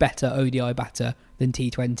much better ODI batter than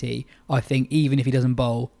T20. I think even if he doesn't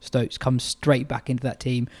bowl, Stokes comes straight back into that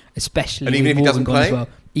team, especially and even if he doesn't play as well.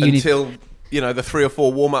 until the 3 or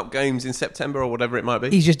 4 warm-up games in September or whatever it might be.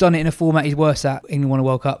 He's just done it in a format he's worse at. England won a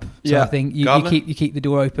World Cup. So I think you keep the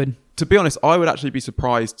door open. To be honest, I would actually be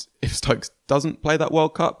surprised if Stokes doesn't play that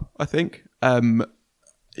World Cup, I think.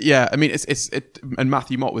 Yeah, I mean, and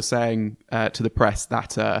Matthew Mott was saying to the press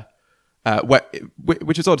that,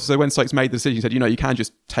 which is odd. So when Stokes made the decision, he said, you can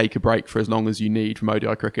just take a break for as long as you need from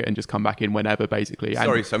ODI cricket and just come back in whenever, basically.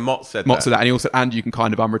 So Mott said that, and he also said, and you can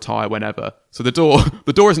kind of unretire whenever. So the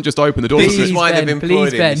door isn't just open. The door. This is why they've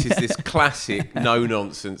employed him. This is this classic no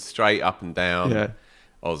nonsense, straight up and down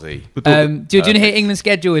Aussie. Do you want to hear England's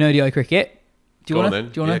schedule in ODI cricket? Do you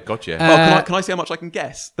want to? Yeah, gotcha. Can I see how much I can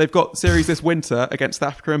guess? They've got series this winter against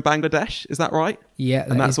South Africa and Bangladesh. Is that right? Yeah,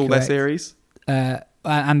 and that's all correct. Their series.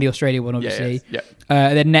 And the Australia one, obviously. Yeah.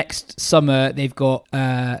 Then next summer they've got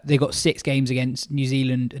 6 games against New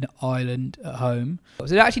Zealand and Ireland at home. So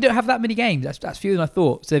they actually don't have that many games. That's fewer than I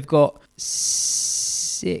thought. So they've got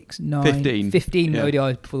 15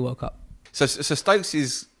 ODIs before the World Cup. So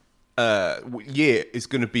Stokes' year is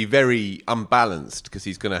going to be very unbalanced because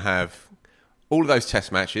he's going to have all of those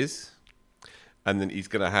test matches, and then he's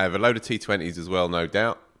going to have a load of T20s as well, no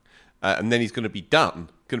doubt. And then he's going to be done.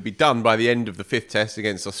 Going to be done by the end of the 5th test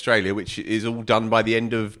against Australia, which is all done by the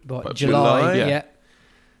end of July. Yeah.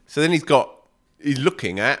 So then he's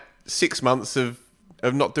looking at 6 months of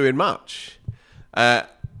not doing much.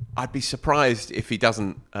 I'd be surprised if he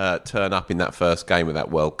doesn't turn up in that first game of that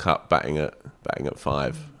World Cup batting at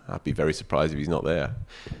 5. I'd be very surprised if he's not there.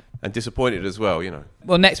 And disappointed as well,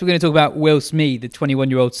 Well, next we're going to talk about Will Smeed, the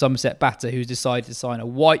 21-year-old Somerset batter who's decided to sign a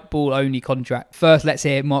white ball only contract. First, let's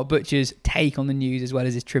hear Mark Butcher's take on the news as well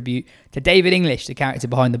as his tribute to David English, the character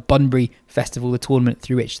behind the Bunbury Festival, the tournament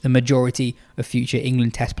through which the majority of future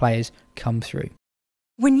England Test players come through.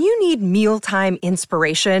 When you need mealtime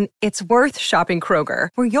inspiration, it's worth shopping Kroger,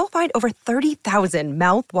 where you'll find over 30,000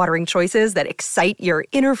 mouth-watering choices that excite your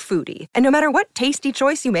inner foodie. And no matter what tasty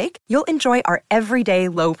choice you make, you'll enjoy our everyday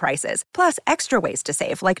low prices, plus extra ways to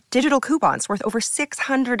save, like digital coupons worth over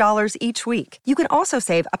 $600 each week. You can also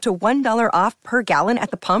save up to $1 off per gallon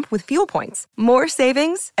at the pump with fuel points. More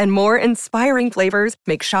savings and more inspiring flavors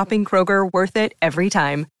make shopping Kroger worth it every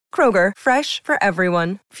time. Kroger, fresh for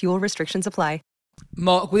everyone. Fuel restrictions apply.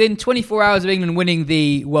 Mark, within 24 hours of England winning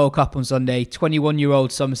the World Cup on Sunday, 21-year-old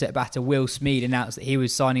Somerset batter Will Smeed announced that he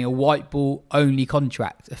was signing a white ball only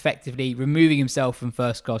contract, effectively removing himself from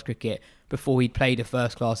first-class cricket before he'd played a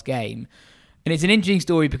first-class game. And it's an interesting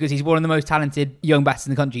story because he's one of the most talented young batters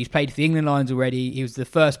in the country. He's played for the England Lions already. He was the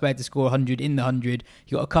first player to score 100 in the 100.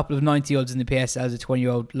 He got a couple of 90 odds in the PSL as a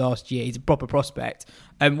 20-year-old last year. He's a proper prospect.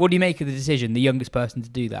 What do you make of the decision, the youngest person to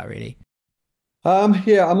do that, really?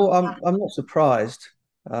 Yeah, I'm not surprised.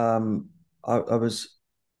 I was,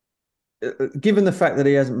 given the fact that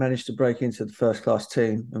he hasn't managed to break into the first class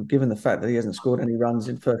team, and given the fact that he hasn't scored any runs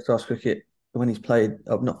in first class cricket when he's played,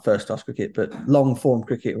 not first class cricket, but long form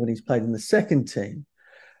cricket when he's played in the second team,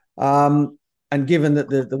 and given that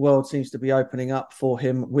the world seems to be opening up for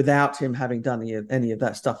him without him having done any of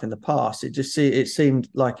that stuff in the past, it seemed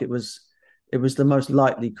like it was the most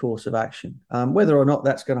likely course of action. Whether or not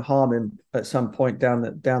that's going to harm him at some point down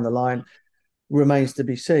the line remains to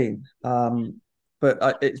be seen.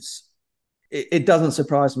 But it doesn't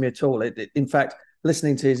surprise me at all. In fact,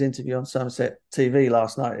 listening to his interview on Somerset TV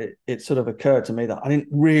last night, it sort of occurred to me that I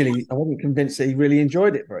wasn't convinced that he really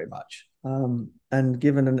enjoyed it very much. And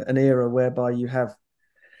given an era whereby you have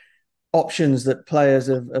options that players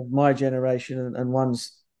of my generation and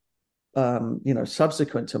ones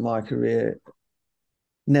subsequent to my career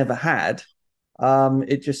never had,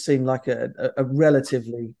 it just seemed like a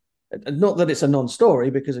relatively, not that it's a non-story,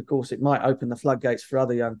 because of course it might open the floodgates for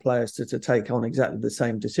other young players to take on exactly the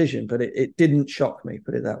same decision, but it didn't shock me,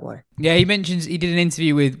 put it that way. Yeah, he mentions he did an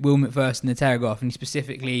interview with Will McPherson in the Telegraph, and he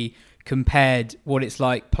specifically compared what it's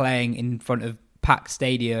like playing in front of packed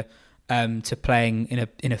stadia to playing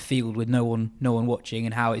in a field with no one watching,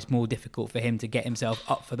 and how it's more difficult for him to get himself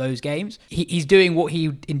up for those games. He's doing what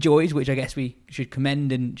he enjoys, which I guess we should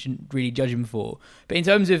commend and shouldn't really judge him for. But in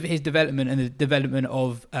terms of his development and the development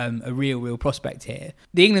of a real prospect here,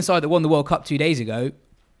 the England side that won the World Cup 2 days ago,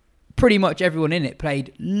 pretty much everyone in it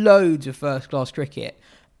played loads of first-class cricket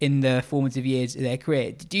in the formative years of their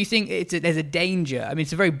career. Do you think there's a danger? I mean,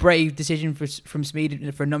 it's a very brave decision from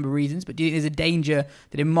Smeed for a number of reasons, but do you think there's a danger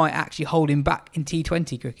that it might actually hold him back in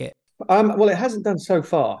T20 cricket? Well, it hasn't done so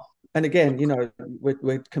far. And again,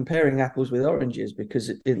 we're comparing apples with oranges, because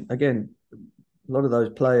again, a lot of those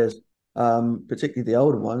players, particularly the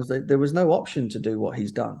older ones, there was no option to do what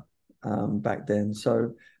he's done back then.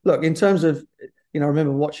 So, look, in terms of, I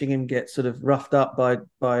remember watching him get sort of roughed up by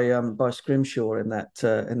Scrimshaw in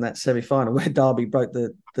that semi-final where Derby broke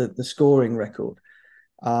the scoring record.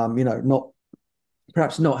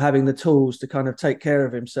 Perhaps not having the tools to kind of take care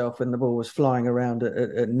of himself when the ball was flying around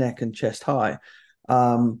at neck and chest high.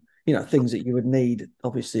 Things that you would need,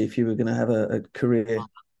 obviously, if you were going to have a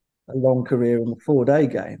long career in the 4-day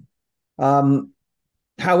game.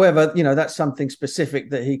 However, that's something specific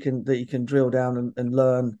that he can drill down and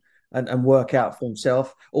learn and work out for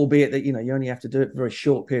himself, albeit that, you only have to do it for very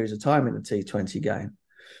short periods of time in the T20 game.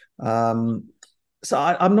 So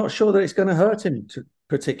I'm not sure that it's going to hurt him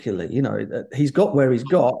particularly. He's got where he's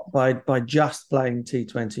got by just playing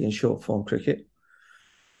T20 and short form cricket.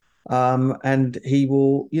 And he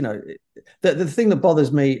will, the thing that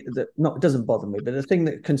bothers me, it doesn't bother me, but the thing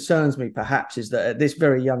that concerns me perhaps is that at this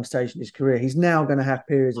very young stage in his career, he's now going to have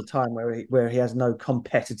periods of time where he has no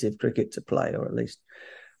competitive cricket to play, or at least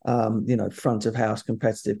front of house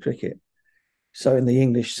competitive cricket. So in the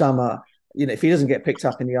English summer, if he doesn't get picked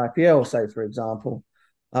up in the IPL, say for example,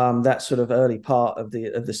 that sort of early part of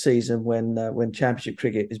the season when Championship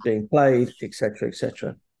cricket is being played,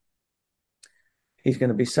 etc., he's going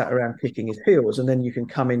to be sat around kicking his heels, and then you can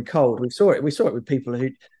come in cold. We saw it with people who,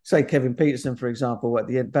 say Kevin Peterson, for example, at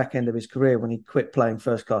the back end of his career when he quit playing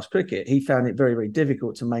first class cricket, he found it very, very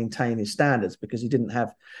difficult to maintain his standards because he didn't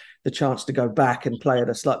have the chance to go back and play at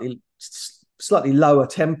a slightly lower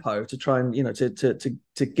tempo to try and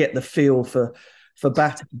to get the feel for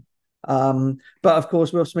batting. But of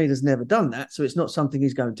course, Will Smeed has never done that, so it's not something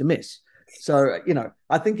he's going to miss. So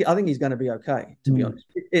I think he's going to be okay. To be honest,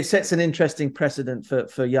 it sets an interesting precedent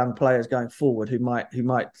for young players going forward who might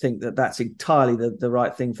think that that's entirely the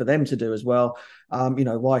right thing for them to do as well.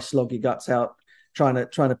 Why slog your guts out trying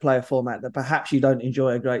to play a format that perhaps you don't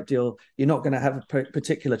enjoy a great deal? You're not going to have a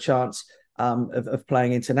particular chance of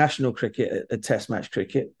playing international cricket at Test match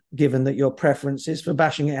cricket, given that your preference is for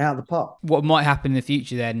bashing it out of the park. What might happen in the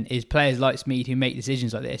future then is players like Smeed who make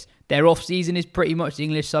decisions like this, their off season is pretty much the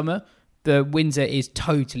English summer. The Windsor is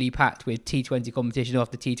totally packed with T20 competition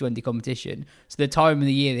after T20 competition. So the time of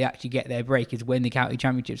the year they actually get their break is when the county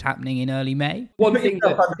championship's happening in early May. One thing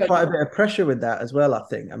under quite a bit of pressure with that as well, I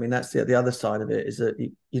think. I mean, that's the other side of it, is that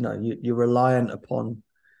you're reliant upon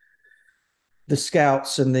the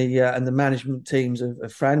scouts and the management teams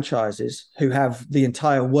of franchises who have the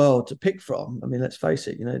entire world to pick from. I mean, let's face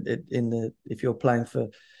it, if you're playing for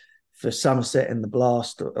Somerset in the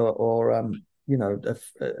Blast or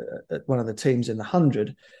one of the teams in the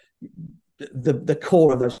 100, the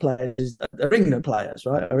core of those players are England players,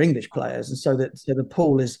 right? Are English players, and so the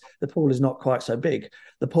pool is not quite so big.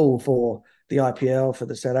 The pool for the IPL, for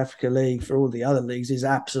the South Africa League, for all the other leagues is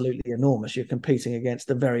absolutely enormous. You're competing against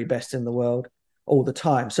the very best in the world all the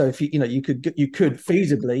time. So if you could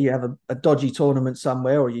feasibly, you have a dodgy tournament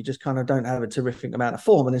somewhere, or you just kind of don't have a terrific amount of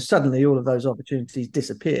form, and then suddenly all of those opportunities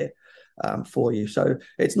disappear for you. So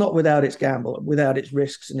it's not without its gamble, without its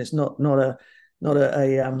risks, and it's not a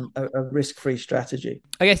risk-free strategy.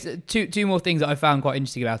 I guess two more things that I found quite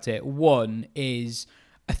interesting about it. One is,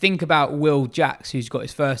 I think about Will Jacks, who's got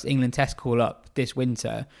his first England Test call up this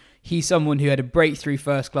winter. He's someone who had a breakthrough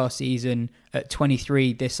first-class season at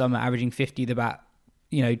 23 this summer, averaging 50 the bat,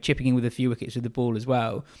 chipping in with a few wickets with the ball as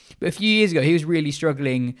well. But a few years ago, he was really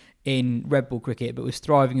struggling in red ball cricket, but was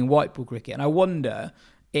thriving in white ball cricket. And I wonder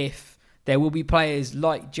if there will be players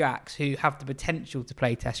like Jacks who have the potential to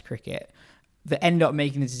play Test cricket that end up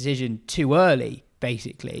making the decision too early,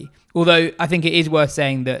 basically. Although I think it is worth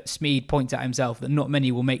saying that Smead points out himself that not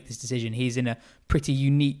many will make this decision. He's in a pretty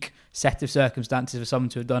unique set of circumstances for someone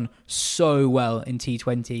to have done so well in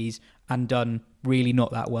T20s and done really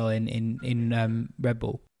not that well in red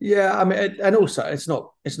ball. Yeah, I mean, and also it's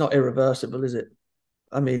not irreversible, is it?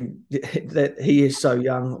 I mean, that he is so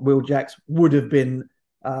young. Will Jacks would have been,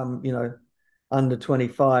 under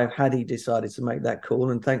 25 had he decided to make that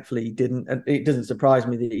call, and thankfully he didn't. And it doesn't surprise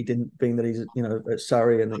me that he didn't, being that he's at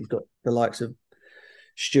Surrey and he's got the likes of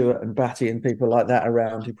Stewart and Batty and people like that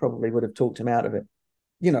around who probably would have talked him out of it.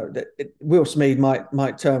 Will Smead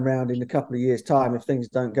might turn around in a couple of years' time if things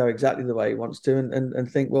don't go exactly the way he wants to, and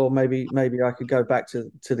think, well, maybe I could go back to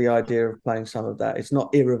the idea of playing some of that. It's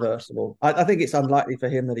not irreversible. I think it's unlikely for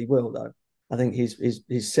him that he will, though. I think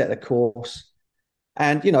he's set a course,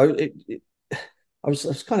 and I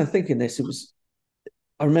was kind of thinking this.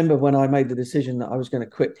 I remember when I made the decision that I was going to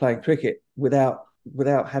quit playing cricket without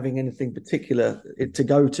having anything particular to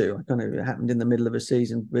go to. I kind of, it happened in the middle of a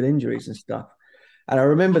season with injuries and stuff. And I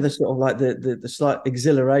remember the sort of like the slight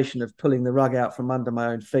exhilaration of pulling the rug out from under my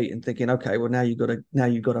own feet and thinking, okay, well now you've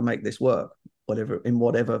got to make this work,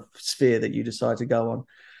 whatever sphere that you decide to go on.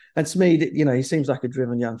 And Smead, he seems like a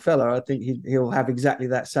driven young fella. I think he'll have exactly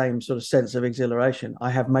that same sort of sense of exhilaration. I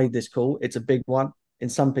have made this call. It's a big one. In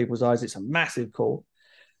some people's eyes, it's a massive call.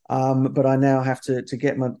 But I now have to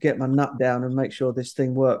get my nut down and make sure this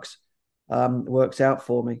thing works out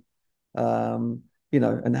for me.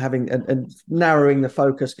 And having and narrowing the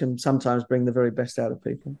focus can sometimes bring the very best out of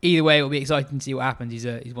people. Either way, it'll be exciting to see what happens.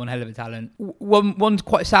 He's one hell of a talent. One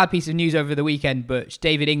quite sad piece of news over the weekend, but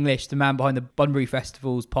David English, the man behind the Bunbury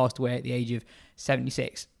Festivals, passed away at the age of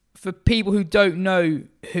 76. For people who don't know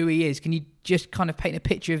who he is, can you just kind of paint a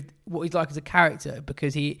picture of what he's like as a character?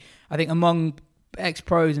 Because I think among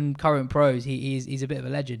ex-pros and current pros, he's a bit of a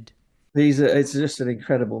legend. It's just an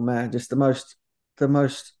incredible man. Just the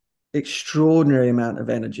most extraordinary amount of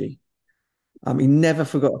energy. He never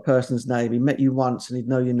forgot a person's name. He met you once and he'd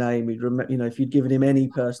know your name. He'd remember, if you'd given him any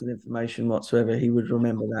personal information whatsoever, he would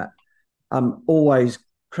remember that. Always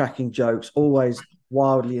cracking jokes, always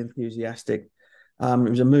wildly enthusiastic. He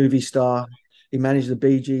was a movie star. He managed the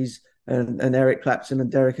Bee Gees and Eric Clapton and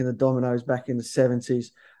Derek and the Dominoes back in the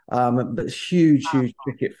 70s. But huge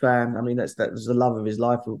cricket fan. I mean, that was the love of his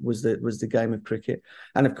life, was the game of cricket.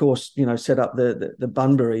 And of course, set up the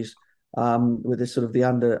Bunburys with this sort of the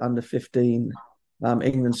under 15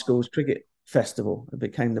 England Schools Cricket Festival. It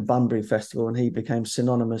became the Bunbury Festival, and he became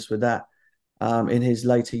synonymous with that in his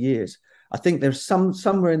later years. I think there's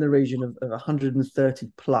somewhere in the region of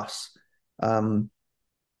 130 plus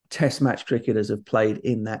Test match cricketers have played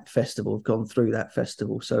in that festival, have gone through that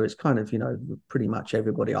festival. So it's kind of, pretty much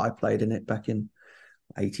everybody. I played in it back in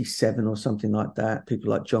 87 or something like that. People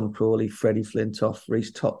like John Crawley, Freddie Flintoff,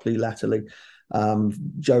 Reece Topley latterly,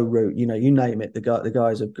 Joe Root, you name it. The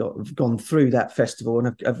guys have gone through that festival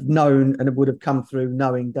and have known and would have come through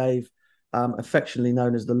knowing Dave, affectionately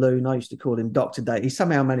known as the Loon. I used to call him Dr. Dave. He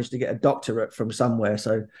somehow managed to get a doctorate from somewhere.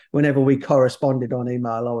 So whenever we corresponded on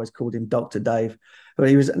email, I always called him Dr. Dave. But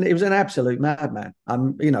he was an absolute madman.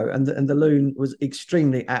 And the Loon was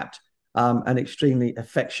extremely apt and extremely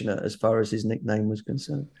affectionate as far as his nickname was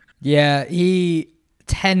concerned. Yeah,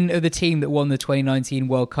 10 of the team that won the 2019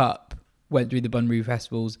 World Cup went through the Bunbury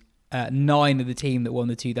Festivals. 9 of the team that won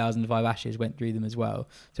the 2005 Ashes went through them as well.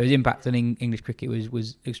 So his impact on English cricket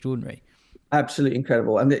was extraordinary. Absolutely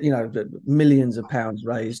incredible. And, the millions of pounds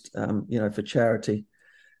raised, for charity.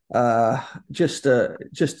 Just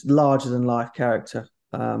larger than life character.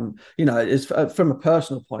 It's from a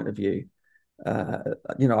personal point of view. I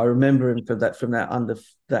remember him from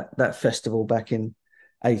that festival back in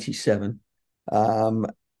 '87.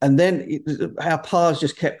 And then our paths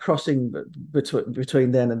just kept crossing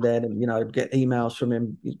between then and then, and I'd get emails from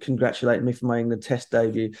him congratulating me for my England Test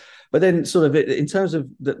debut. But then, sort of, in terms of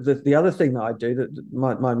the other thing that I do, that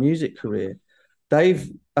my music career, Dave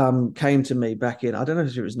came to me back in, I don't know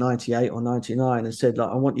if it was '98 or '99, and said, like,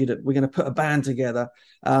 we're going to put a band together,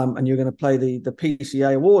 and you're going to play the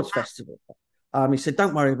PCA Awards Festival. He said,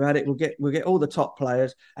 "Don't worry about it. We'll get all the top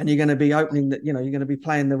players, and you're going to be opening you're going to be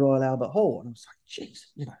playing the Royal Albert Hall." And I was like,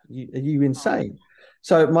 "Jeez, are you insane?"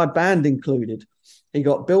 So my band included, he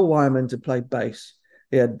got Bill Wyman to play bass.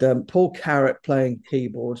 He had Paul Carrot playing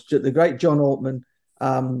keyboards. The great John Altman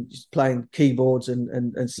playing keyboards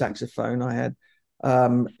and saxophone. I had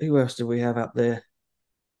who else do we have up there?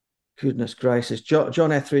 Goodness gracious,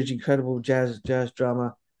 John Etheridge, incredible jazz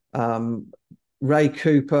drummer. Ray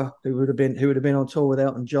Cooper, who would have been on tour with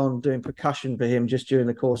Elton John doing percussion for him just during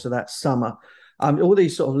the course of that summer. All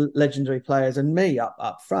these sort of legendary players, and me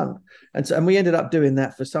up front, and we ended up doing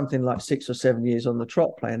that for something like 6 or 7 years on the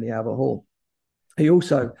trot, playing the Albert Hall. He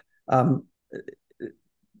also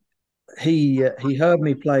he heard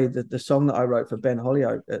me play the song that I wrote for Ben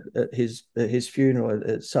Holyoake at his funeral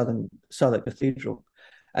at Southwark Cathedral,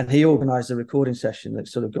 and he organised a recording session that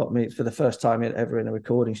sort of got me for the first time ever in a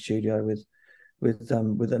recording studio with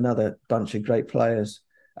another bunch of great players,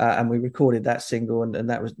 and we recorded that single, and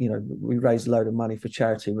that was, we raised a load of money for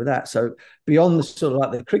charity with that. So beyond the sort of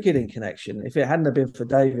like the cricketing connection, if it hadn't have been for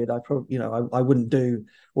David, I probably, I wouldn't do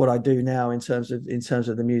what I do now in terms of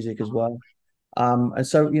the music as well. And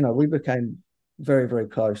so, we became very, very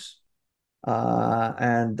close.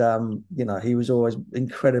 And he was always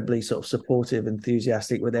incredibly sort of supportive,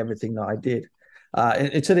 enthusiastic with everything that I did.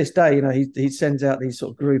 And to this day, he sends out these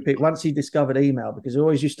sort of group. Once he discovered email, because he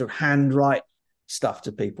always used to handwrite stuff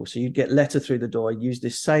to people, so you'd get letter through the door. He'd use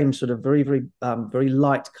this same sort of very, very, very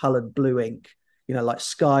light coloured blue ink, like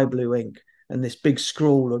sky blue ink, and this big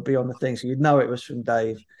scrawl would be on the thing, so you'd know it was from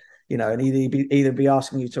Dave. And he'd either be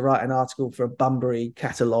asking you to write an article for a Bunbury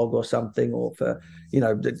catalogue or something, or for,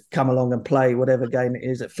 to come along and play whatever game it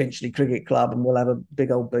is at Finchley Cricket Club, and we'll have a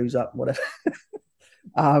big old booze up, whatever.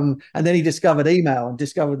 And then he discovered email and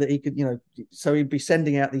discovered that he could, so he'd be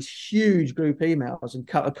sending out these huge group emails and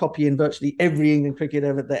copying virtually every England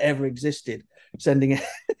cricketer that ever existed, sending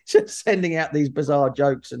out these bizarre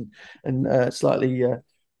jokes and slightly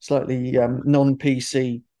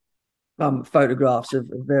non-PC photographs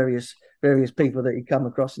of various people that he'd come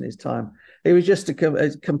across in his time. He was just a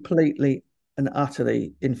completely and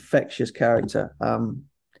utterly infectious character, and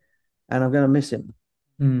I'm going to miss him.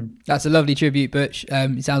 That's a lovely tribute, Butch.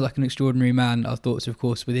 He sounds like an extraordinary man. Our thoughts, of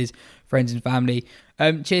course, with his friends and family.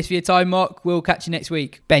 Cheers for your time, Mark. We'll catch you next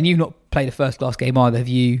week. Ben, you've not played a first class game either. Have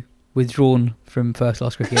you withdrawn from first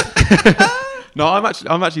class cricket? No,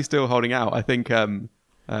 I'm actually still holding out. I think given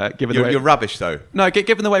you're rubbish though. No,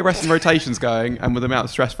 given the way rest and rotation's going, and with the amount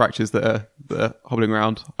of stress fractures that are hobbling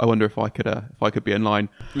around, I wonder if I could be in line.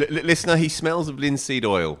 Listener, he smells of linseed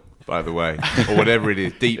oil, by the way, or whatever it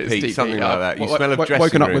is, deep heat, something like that. You smell of dressing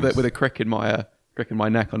woken up rooms. with a crick in my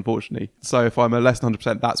neck, unfortunately. So if I'm a less than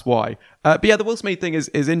 100%, that's why. But yeah, the Will Smeed thing is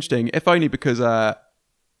interesting, if only because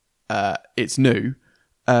it's new.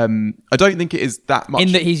 I don't think it is that much.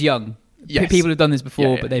 In that he's young. Yes. People have done this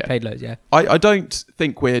before, but they paid loads, I don't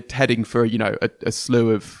think we're heading for, a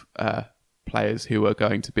slew of players who are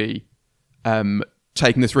going to be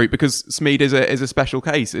taking this route, because Smeed is a special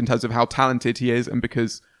case in terms of how talented he is, and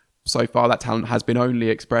because so far that talent has been only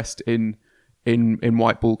expressed in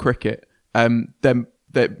white ball cricket.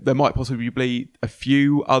 There might possibly be a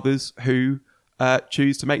few others who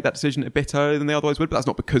choose to make that decision a bit earlier than they otherwise would, but that's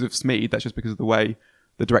not because of Smeed. That's just because of the way,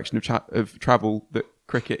 the direction of travel that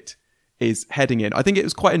cricket is heading in. I think it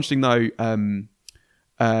was quite interesting though,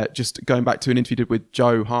 just going back to an interview with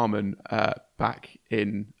Joe Harmon back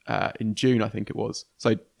in June, I think it was.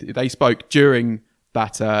 So they spoke during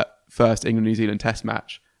that first England-New Zealand test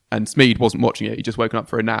match, and Smeed wasn't watching it. He'd just woken up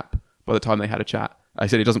for a nap by the time they had a chat. He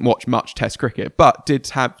said he doesn't watch much test cricket, but did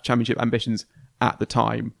have championship ambitions at the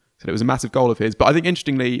time. So it was a massive goal of his. But I think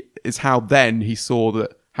interestingly is how then he saw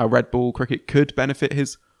how red ball cricket could benefit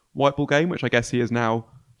his white ball game, which I guess he has now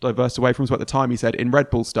diverse away from. So at the time he said, in red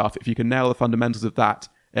ball stuff, if you can nail the fundamentals of that,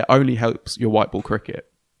 it only helps your white ball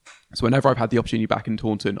cricket. So whenever I've had the opportunity back in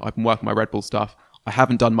Taunton, I've been working my red ball stuff. I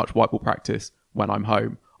haven't done much white ball practice when I'm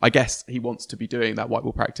home. I guess he wants to be doing that white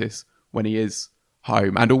ball practice when he is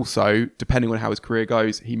home. And also, depending on how his career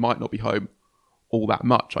goes, he might not be home all that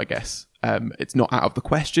much, I guess. It's not out of the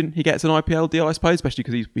question he gets an IPL deal, I suppose, especially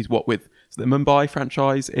because he's what with the Mumbai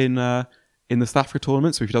franchise in the South Africa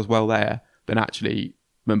tournament. So if he does well there, then actually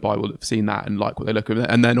Mumbai will have seen that and like what they look at,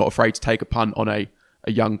 and they're not afraid to take a punt on a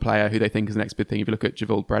young player who they think is the next big thing. If you look at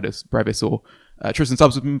Javal Brevis or Tristan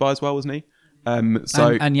Stubbs with Mumbai as well, wasn't he? And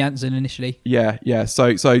Janssen initially. Yeah. So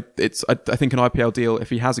it's I think an IPL deal, if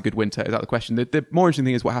he has a good winter, is out of the question. The more interesting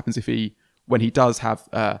thing is what happens when he does have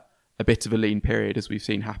a bit of a lean period, as we've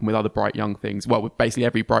seen happen with other bright young things. Well, with basically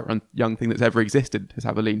every bright young thing that's ever existed has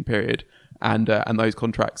had a lean period, and those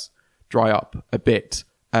contracts dry up a bit.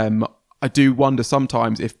 I do wonder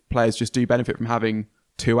sometimes if players just do benefit from having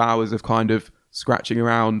 2 hours of kind of scratching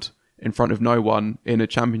around in front of no one in a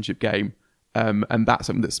championship game, and that's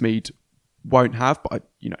something that Smeed won't have. But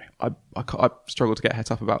I struggle to get het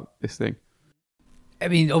up about this thing. I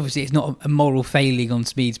mean, obviously, it's not a moral failing on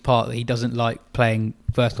Smeed's part that he doesn't like playing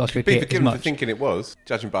first-class cricket. Be forgiven as much. for thinking it was,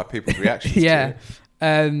 judging by people's reactions. Yeah.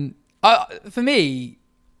 To it. For me,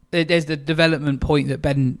 there's the development point that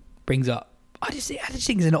Ben brings up. I just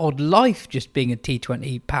think it's an odd life just being a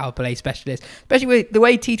T20 power play specialist, especially with the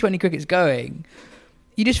way T20 cricket's going.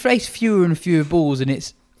 You just face fewer and fewer balls, and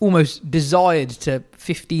it's almost desired to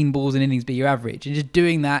 15 balls an innings be your average, and just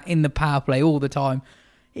doing that in the power play all the time.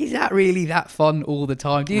 Is that really that fun all the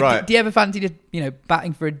time? Do you ever fancy just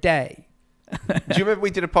batting for a day? Do you remember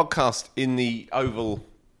we did a podcast in the Oval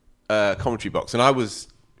commentary box, and I was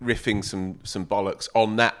riffing some bollocks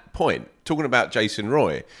on that point, talking about Jason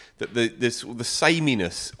Roy, that the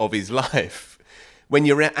sameness of his life, when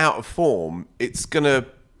you're out of form, it's going to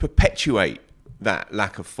perpetuate that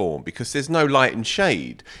lack of form because there's no light and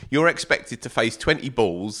shade. You're expected to face 20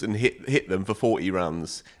 balls and hit them for 40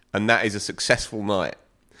 runs, and that is a successful night.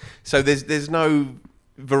 So there's no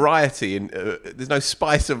variety and there's no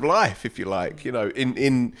spice of life, if you like,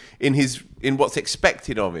 in what's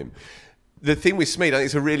expected of him. The thing with Smeed, I think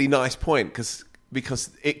it's a really nice point because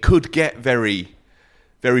it could get very,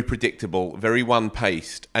 very predictable, very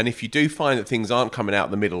one-paced, and if you do find that things aren't coming out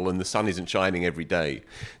in the middle and the sun isn't shining every day,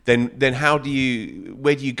 then where do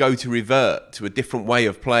you go to revert to a different way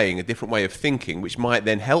of playing, a different way of thinking, which might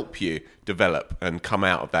then help you develop and come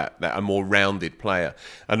out of that a more rounded player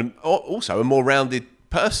and also a more rounded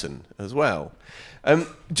person as well.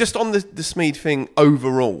 Just on the Smeed thing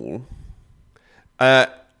overall,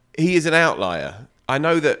 he is an outlier. I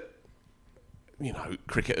know that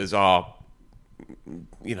cricketers are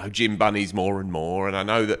gym bunnies more and more, and I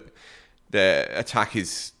know that their attack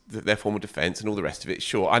is their form of defence and all the rest of it.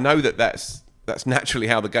 Sure, I know that's naturally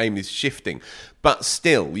how the game is shifting, but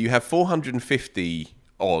still, you have 450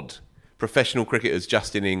 odd professional cricketers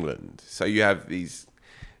just in England, so you have these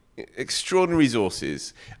extraordinary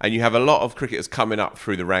resources, and you have a lot of cricketers coming up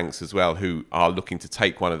through the ranks as well who are looking to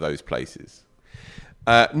take one of those places.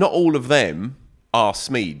 Not all of them are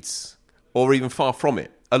Smeeds, or even far from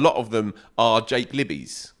it. A lot of them are Jake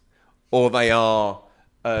Libby's, or they are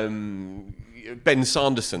Ben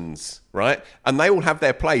Sandersons, right? And they all have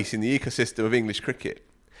their place in the ecosystem of English cricket.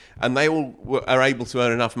 And they all are able to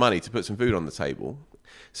earn enough money to put some food on the table.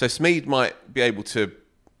 So Smeed might be able to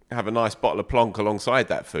have a nice bottle of plonk alongside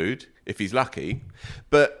that food, if he's lucky.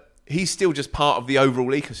 But he's still just part of the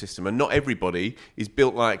overall ecosystem, and not everybody is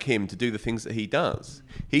built like him to do the things that he does.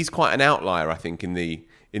 He's quite an outlier, I think, in the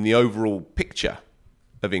overall picture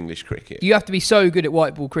of English cricket. You have to be so good at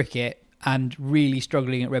white ball cricket and really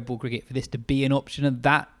struggling at red ball cricket for this to be an option at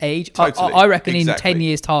that age. Totally. I reckon in 10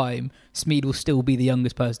 years' time, Smeed will still be the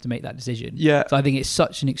youngest person to make that decision. Yeah. So I think it's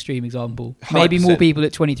such an extreme example. 100%. Maybe more people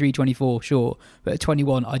at 23, 24, sure. But at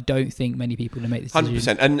 21, I don't think many people will make this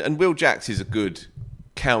decision. 100%. And Will Jacks is a good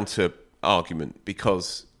counter argument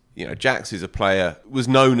because Jacks is a player, was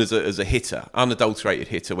known as a hitter, unadulterated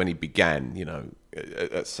hitter when he began,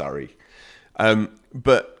 at Surrey.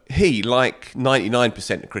 But he, like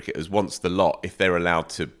 99% of cricketers, wants the lot if they're allowed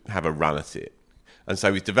to have a run at it. And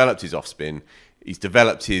so he's developed his off-spin, he's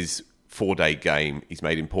developed his 4-day game, he's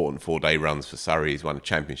made important 4-day runs for Surrey, he's won a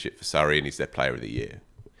championship for Surrey, and he's their player of the year.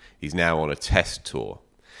 He's now on a test tour.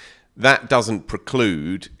 That doesn't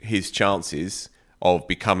preclude his chances of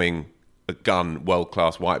becoming a gun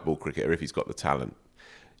world-class white ball cricketer if he's got the talent.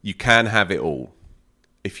 You can have it all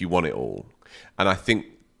if you want it all. And I think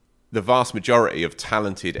the vast majority of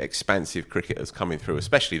talented, expansive cricketers coming through,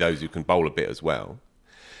 especially those who can bowl a bit as well,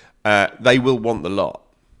 they will want the lot.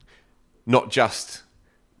 Not just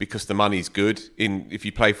because the money's good. If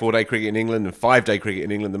you play 4-day cricket in England and 5-day cricket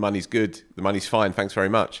in England, the money's good, the money's fine, thanks very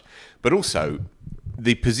much. But also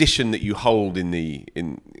the position that you hold in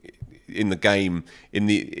in the game, in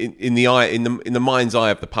the mind's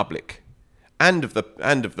eye of the public, and of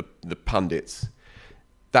the pundits,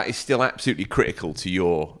 that is still absolutely critical to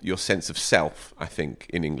your sense of self, I think,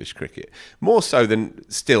 in English cricket. More so than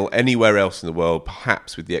still anywhere else in the world,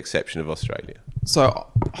 perhaps with the exception of Australia. So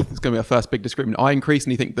it's going to be our first big disagreement. I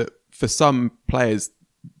increasingly think that for some players,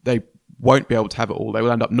 they won't be able to have it all. They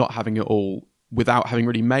will end up not having it all without having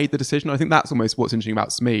really made the decision. I think that's almost what's interesting about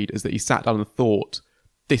Smeed, is that he sat down and thought,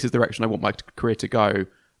 this is the direction I want my career to go,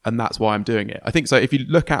 and that's why I'm doing it. I think so. If you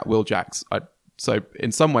look at Will Jacks, so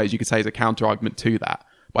in some ways you could say is a counter argument to that.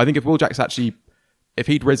 But I think if Will Jacks actually, if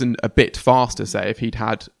he'd risen a bit faster, say, if he'd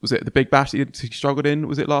had, was it the Big Bash that he struggled in,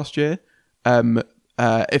 was it last year?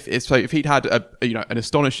 If he'd had an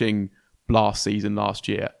astonishing blast season last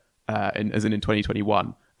year, as in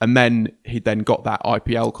 2021, and then he'd then got that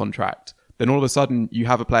IPL contract, then all of a sudden you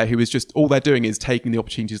have a player who is just, all they're doing is taking the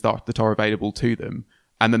opportunities that are available to them,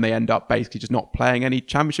 and then they end up basically just not playing any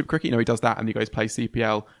championship cricket. He does that and he goes play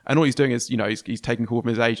CPL, and all he's doing is, he's taking a call from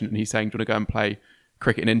his agent and he's saying, do you want to go and play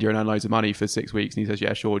cricket in India and earn loads of money for 6 weeks? And he says,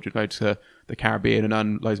 yeah, sure. Would you go to the Caribbean and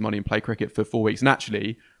earn loads of money and play cricket for 4 weeks? And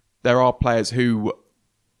actually, there are players who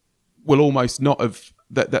will almost not have,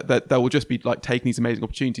 that they will just be like taking these amazing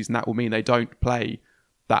opportunities, and that will mean they don't play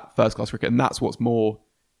that first class cricket. And that's what's more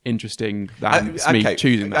interesting than me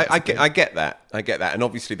choosing that. I get that. And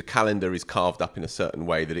obviously the calendar is carved up in a certain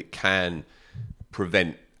way that it can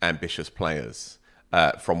prevent ambitious players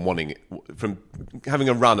from having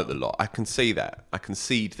a run at the lot. I can see that. I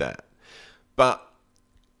concede that. But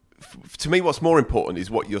to me, what's more important is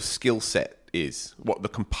what your skill set is, what the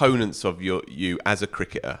components of you as a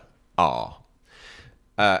cricketer are.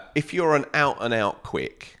 If you're an out-and-out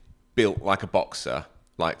quick, built like a boxer,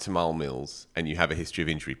 like Tamal Mills, and you have a history of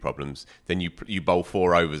injury problems, then you bowl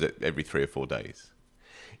 4 overs every 3 or 4 days.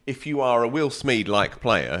 If you are a Will Smeed-like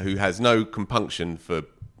player who has no compunction for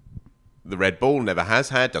the red ball, never has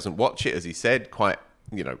had, doesn't watch it, as he said, quite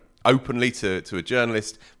openly to a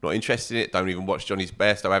journalist, not interested in it, don't even watch Johnny's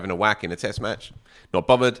best or having a whack in a test match, not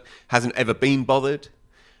bothered, hasn't ever been bothered,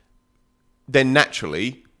 then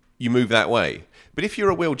naturally you move that way. But if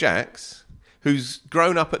you're a Will Jacks who's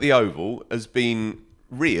grown up at the Oval, has been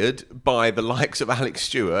reared by the likes of Alex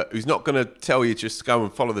Stewart, who's not going to tell you just go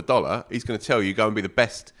and follow the dollar, he's going to tell you go and be the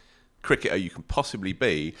best cricketer you can possibly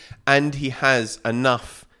be, and he has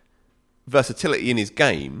enough versatility in his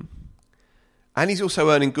game, and he's also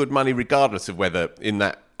earning good money regardless of whether in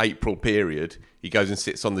that April period he goes and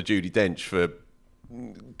sits on the Judi Dench for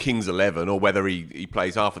Kings 11 or whether he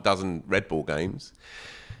plays half a dozen red ball games.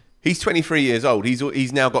 He's 23 years old.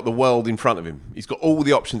 He's now got the world in front of him. He's got all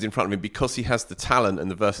the options in front of him because he has the talent and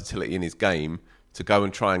the versatility in his game to go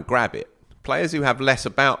and try and grab it. Players who have less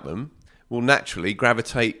about them will naturally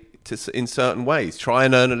gravitate in certain ways, try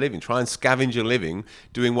and earn a living, try and scavenge a living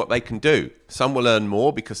doing what they can do. Some will earn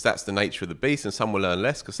more because that's the nature of the beast, and some will earn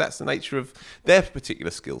less because that's the nature of their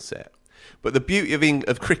particular skill set. But the beauty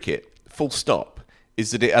of cricket, full stop,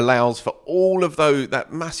 is that it allows for all of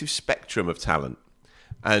that massive spectrum of talent.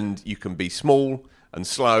 And you can be small and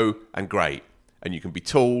slow and great. And you can be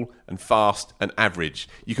tall and fast and average.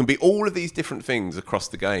 You can be all of these different things across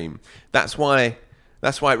the game. That's why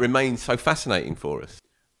it remains so fascinating for us.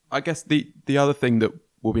 I guess the other thing that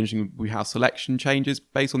will be interesting will be how selection changes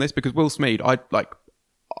based on this, because Will Smeed,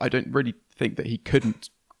 I don't really think that he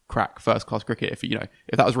couldn't crack first class cricket if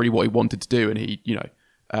that was really what he wanted to do, and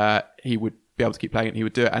he would be able to keep playing it and he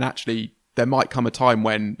would do it. And actually there might come a time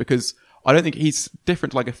when, because I don't think he's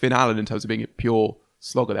different to like a Finn Allen in terms of being a pure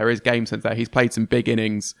slogger. There is game sense there. He's played some big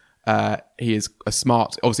innings. He is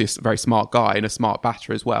obviously a very smart guy and a smart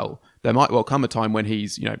batter as well. There might well come a time when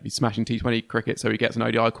he's smashing T20 cricket, so he gets an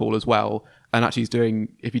ODI call as well. And actually he's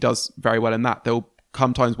doing, if he does very well in that, there'll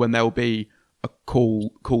come times when there'll be a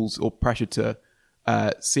calls or pressure to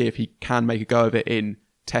see if he can make a go of it in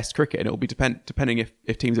Test cricket, and it will be depending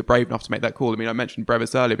if teams are brave enough to make that call. I mean, I mentioned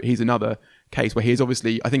Brevis earlier, but he's another case where he is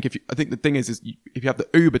obviously. I think the thing is if you have the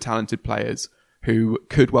uber talented players who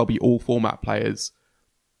could well be all format players,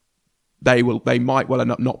 they might well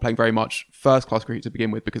end up not playing very much first class cricket to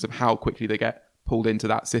begin with because of how quickly they get pulled into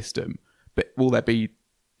that system. But will there be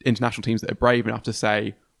international teams that are brave enough to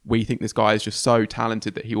say, we think this guy is just so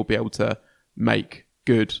talented that he will be able to make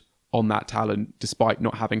good on that talent despite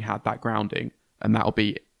not having had that grounding? And that'll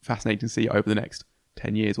be fascinating to see over the next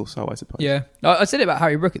 10 years or so, I suppose. Yeah. I said it about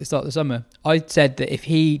Harry Brook at the start of the summer. I said that if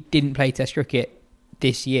he didn't play Test cricket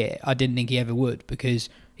this year, I didn't think he ever would, because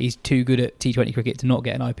he's too good at T20 cricket to not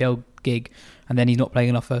get an IPL gig, and then he's not playing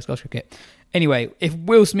enough first-class cricket. Anyway, if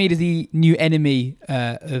Will Smeed is the new enemy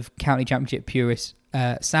of county championship purists,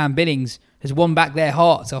 Sam Billings has won back their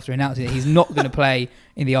hearts after announcing that he's not going to play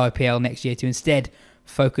in the IPL next year, to instead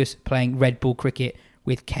focus playing red ball cricket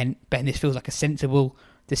with Kent. Ben, this feels like a sensible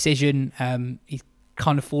decision. He's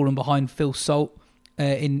kind of fallen behind Phil Salt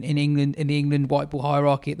in England, in the England white ball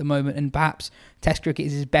hierarchy at the moment, and perhaps Test cricket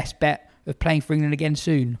is his best bet of playing for England again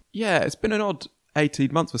soon. Yeah, it's been an odd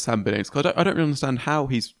 18 months for Sam Billings. I don't really understand how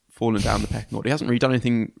he's fallen down the pecking order. He hasn't really done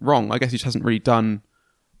anything wrong. I guess he just hasn't really done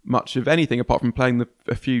much of anything apart from playing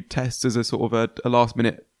a few tests as a sort of a last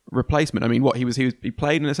minute replacement. I mean, he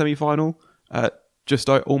played in a semi-final just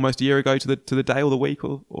almost a year ago to the day or the week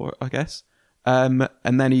or I guess, and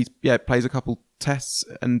then he plays a couple tests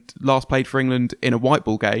and last played for England in a white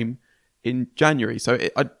ball game in January. So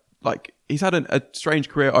he's had a strange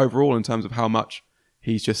career overall in terms of how much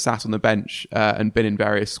he's just sat on the bench and been in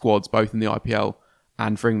various squads, both in the IPL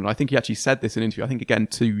and for England. I think he actually said this in an interview, I think again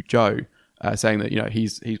to Joe, saying that,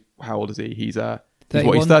 he's how old is he? He's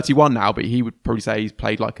 31 now, but he would probably say he's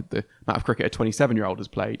played like the amount of cricket a 27-year-old has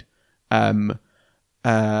played. And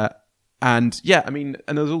yeah, I mean,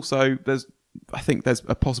 and I think there's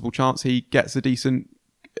a possible chance he gets a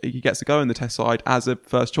go in the Test side as a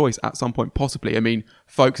first choice at some point, possibly. I mean,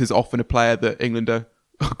 Folkes is often a player that England are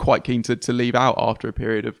quite keen to leave out after a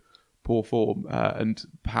period of poor form, and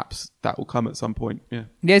perhaps that will come at some point. Yeah,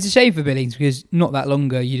 it's a shame for Billings because not that long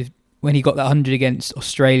ago, when he got that 100 against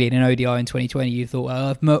Australia in an ODI in 2020, you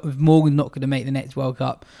thought, if Morgan's not going to make the next World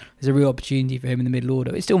Cup, there's a real opportunity for him in the middle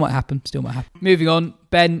order. It still might happen. Moving on,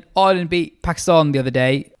 Ben, Ireland beat Pakistan the other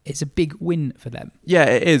day. It's a big win for them. Yeah,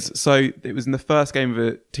 it is. So it was in the first game of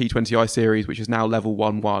a T20I series, which is now level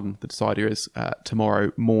 1-1. The decider is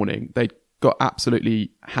tomorrow morning. They got absolutely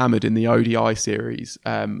hammered in the ODI series.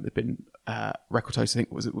 They've been record toast, I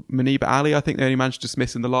think, was it Muneeba Ali? I think they only managed to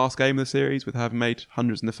dismiss in the last game of the series with having made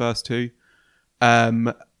hundreds in the first two.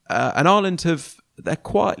 And Ireland they're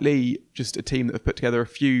quietly just a team that have put together a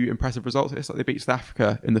few impressive results. It's like they beat South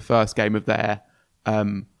Africa in the first game of their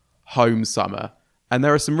home summer. And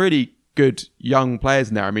there are some really good young players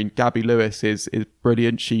in there. I mean, Gabby Lewis is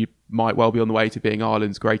brilliant. She might well be on the way to being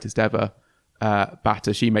Ireland's greatest ever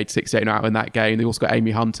batter. She made 68 out in that game. They also got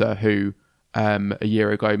Amy Hunter, who a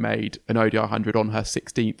year ago made an ODI 100 on her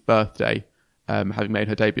 16th birthday, having made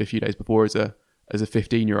her debut a few days before as a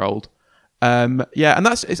 15-year-old. And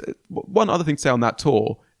that's one other thing to say on that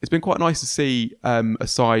tour. It's been quite nice to see a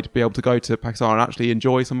side be able to go to Pakistan and actually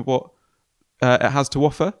enjoy some of what it has to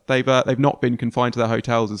offer. They've not been confined to their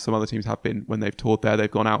hotels as some other teams have been when they've toured there.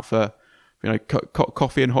 They've gone out for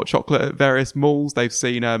coffee and hot chocolate at various malls. They've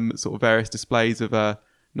seen sort of various displays of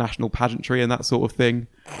national pageantry and that sort of thing.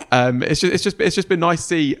 It's just been nice to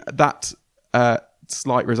see that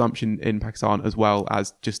slight resumption in Pakistan as well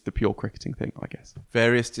as just the pure cricketing thing, I guess.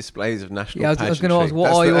 Various displays of national pageantry. I was going to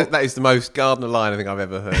ask, that is the most Gardner line I think I've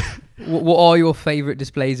ever heard. What are your favourite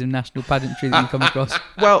displays of national pageantry that you come across?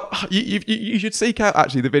 Well, you should seek out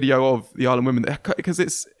actually the video of the Ireland women, because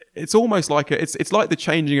it's almost like it's like the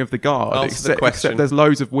changing of the guard, except there's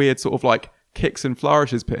loads of weird sort of like kicks and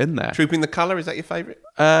flourishes put in there. Trooping the Colour, is that your favourite?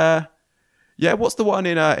 Yeah. What's the one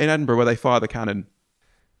in Edinburgh where they fire the cannon?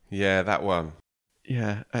 Yeah, that one.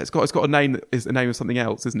 Yeah, it's got a name that is the name of something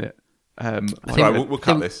else, isn't it? We'll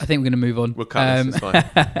cut this. I think we're going to move on. We'll cut this.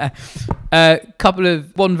 It's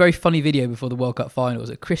fine. One very funny video before the World Cup finals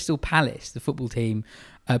at Crystal Palace. The football team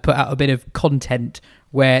put out a bit of content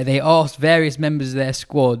where they asked various members of their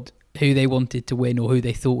squad who they wanted to win or who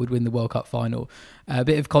they thought would win the World Cup final. A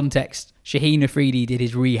bit of context: Shaheen Afridi did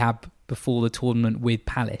his rehab before the tournament with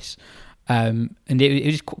Palace. And it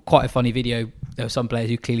was quite a funny video. There were some players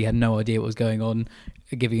who clearly had no idea what was going on,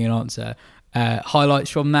 giving an answer. Highlights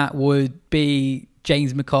from that would be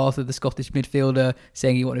James MacArthur, the Scottish midfielder,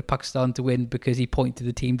 saying he wanted Pakistan to win because he pointed to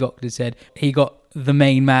the team doctor and said he got the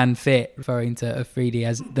main man fit, referring to Afridi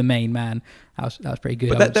as the main man. That was pretty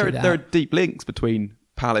good. But there are deep links between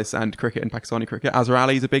Palace and cricket and Pakistani cricket. Azhar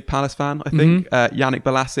Ali is a big Palace fan, I think. Yannick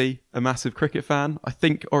Bolasie, a massive cricket fan, I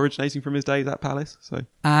think, originating from his days at Palace. So,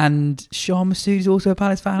 and Shah Massoud is also a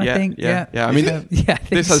Palace fan, I think. Yeah. I mean,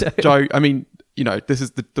 this has Joe. I mean, this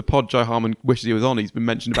is the pod Joe Harmon wishes he was on. He's been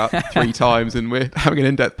mentioned about 3 times, and we're having an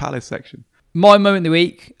in-depth Palace section. My moment of the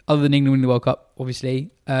week, other than England winning the World Cup,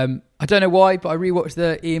 obviously. I don't know why, but I rewatched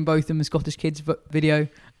the Ian Botham and Scottish Kids video.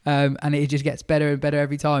 And it just gets better and better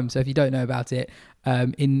every time. So if you don't know about it,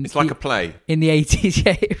 it's like a play in the 80s.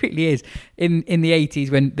 Yeah, it really is. In the 80s,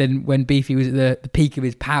 when Beefy was at the peak of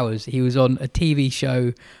his powers, he was on a TV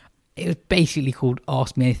show. It was basically called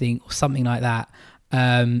Ask Me Anything or something like that.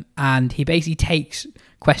 And he basically takes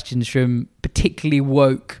questions from particularly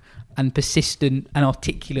woke and persistent and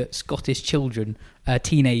articulate Scottish children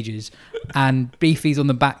teenagers, and Beefy's on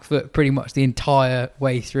the back foot pretty much the entire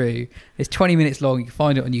way through. It's 20 minutes long. You can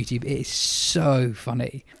find it on YouTube. It is so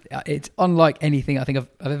funny. It's unlike anything I think I've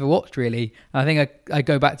ever watched, really. I think I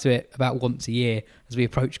go back to it about once a year as we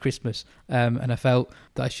approach Christmas, and I felt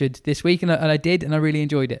that I should this week, and I did, and I really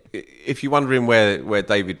enjoyed it. If you're wondering where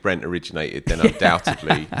David Brent originated, then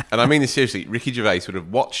undoubtedly, and I mean this seriously, Ricky Gervais would have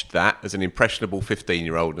watched that as an impressionable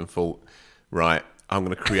 15-year-old and thought, right, I'm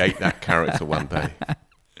going to create that character one day.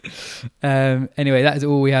 Anyway, that is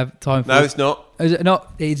all we have time for. No, it's not. Is it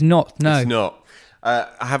not? It's not. No, it's not. I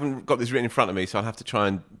haven't got this written in front of me, so I'll have to try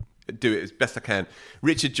and do it as best I can.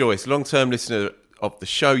 Richard Joyce, long-term listener of the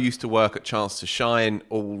show, used to work at Chance to Shine,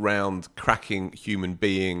 all-round cracking human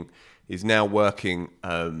being, is now working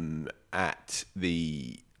at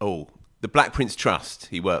the Black Prince Trust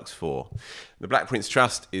he works for. The Black Prince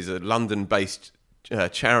Trust is a London-based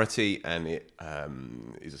charity, and it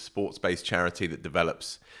is a sports-based charity that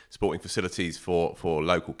develops sporting facilities for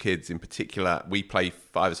local kids. In particular, we play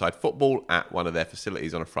five-a-side football at one of their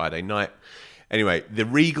facilities on a Friday night. Anyway, the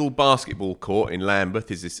Regal basketball court in Lambeth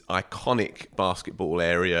is this iconic basketball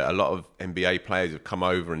area. A lot of NBA players have come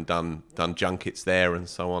over and done junkets there and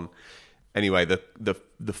so on. Anyway, the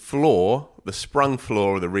floor, the sprung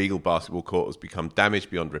floor of the Regal basketball court has become damaged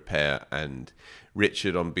beyond repair, and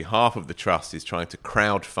Richard, on behalf of the trust, is trying to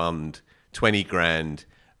crowdfund 20 grand,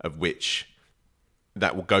 of which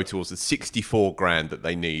that will go towards the 64 grand that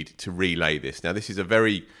they need to relay this. Now, this is a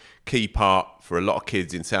very key part for a lot of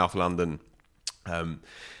kids in South London. And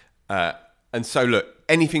so, look,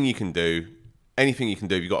 anything you can do, if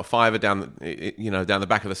you've got a fiver down the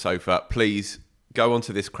back of the sofa, please go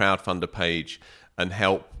onto this crowdfunder page and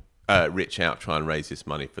help Rich out, try and raise this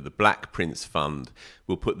money for the Black Prince Fund.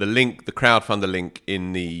 We'll put the crowdfunder link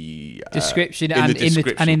in the description, and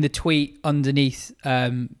in the tweet underneath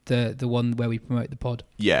the one where we promote the pod.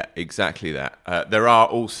 Yeah, exactly that. There are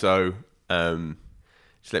also,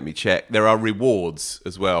 just let me check, there are rewards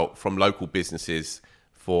as well from local businesses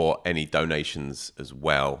for any donations as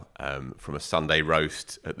well, from a Sunday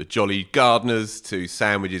roast at the Jolly Gardeners to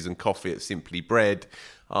sandwiches and coffee at Simply Bread,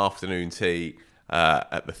 afternoon tea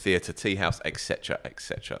at the Theatre Tea House, etc.,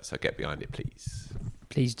 etc. So get behind it, please.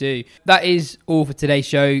 Please do. That is all for today's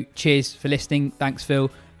show. Cheers for listening. Thanks,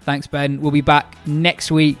 Phil. Thanks, Ben. We'll be back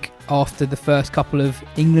next week after the first couple of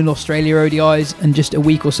England-Australia ODIs and just a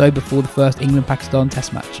week or so before the first England-Pakistan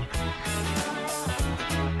Test match.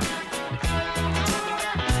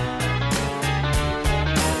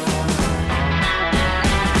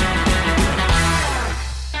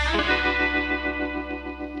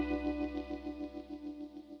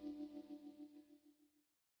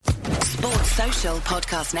 Sports Social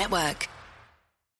Podcast Network.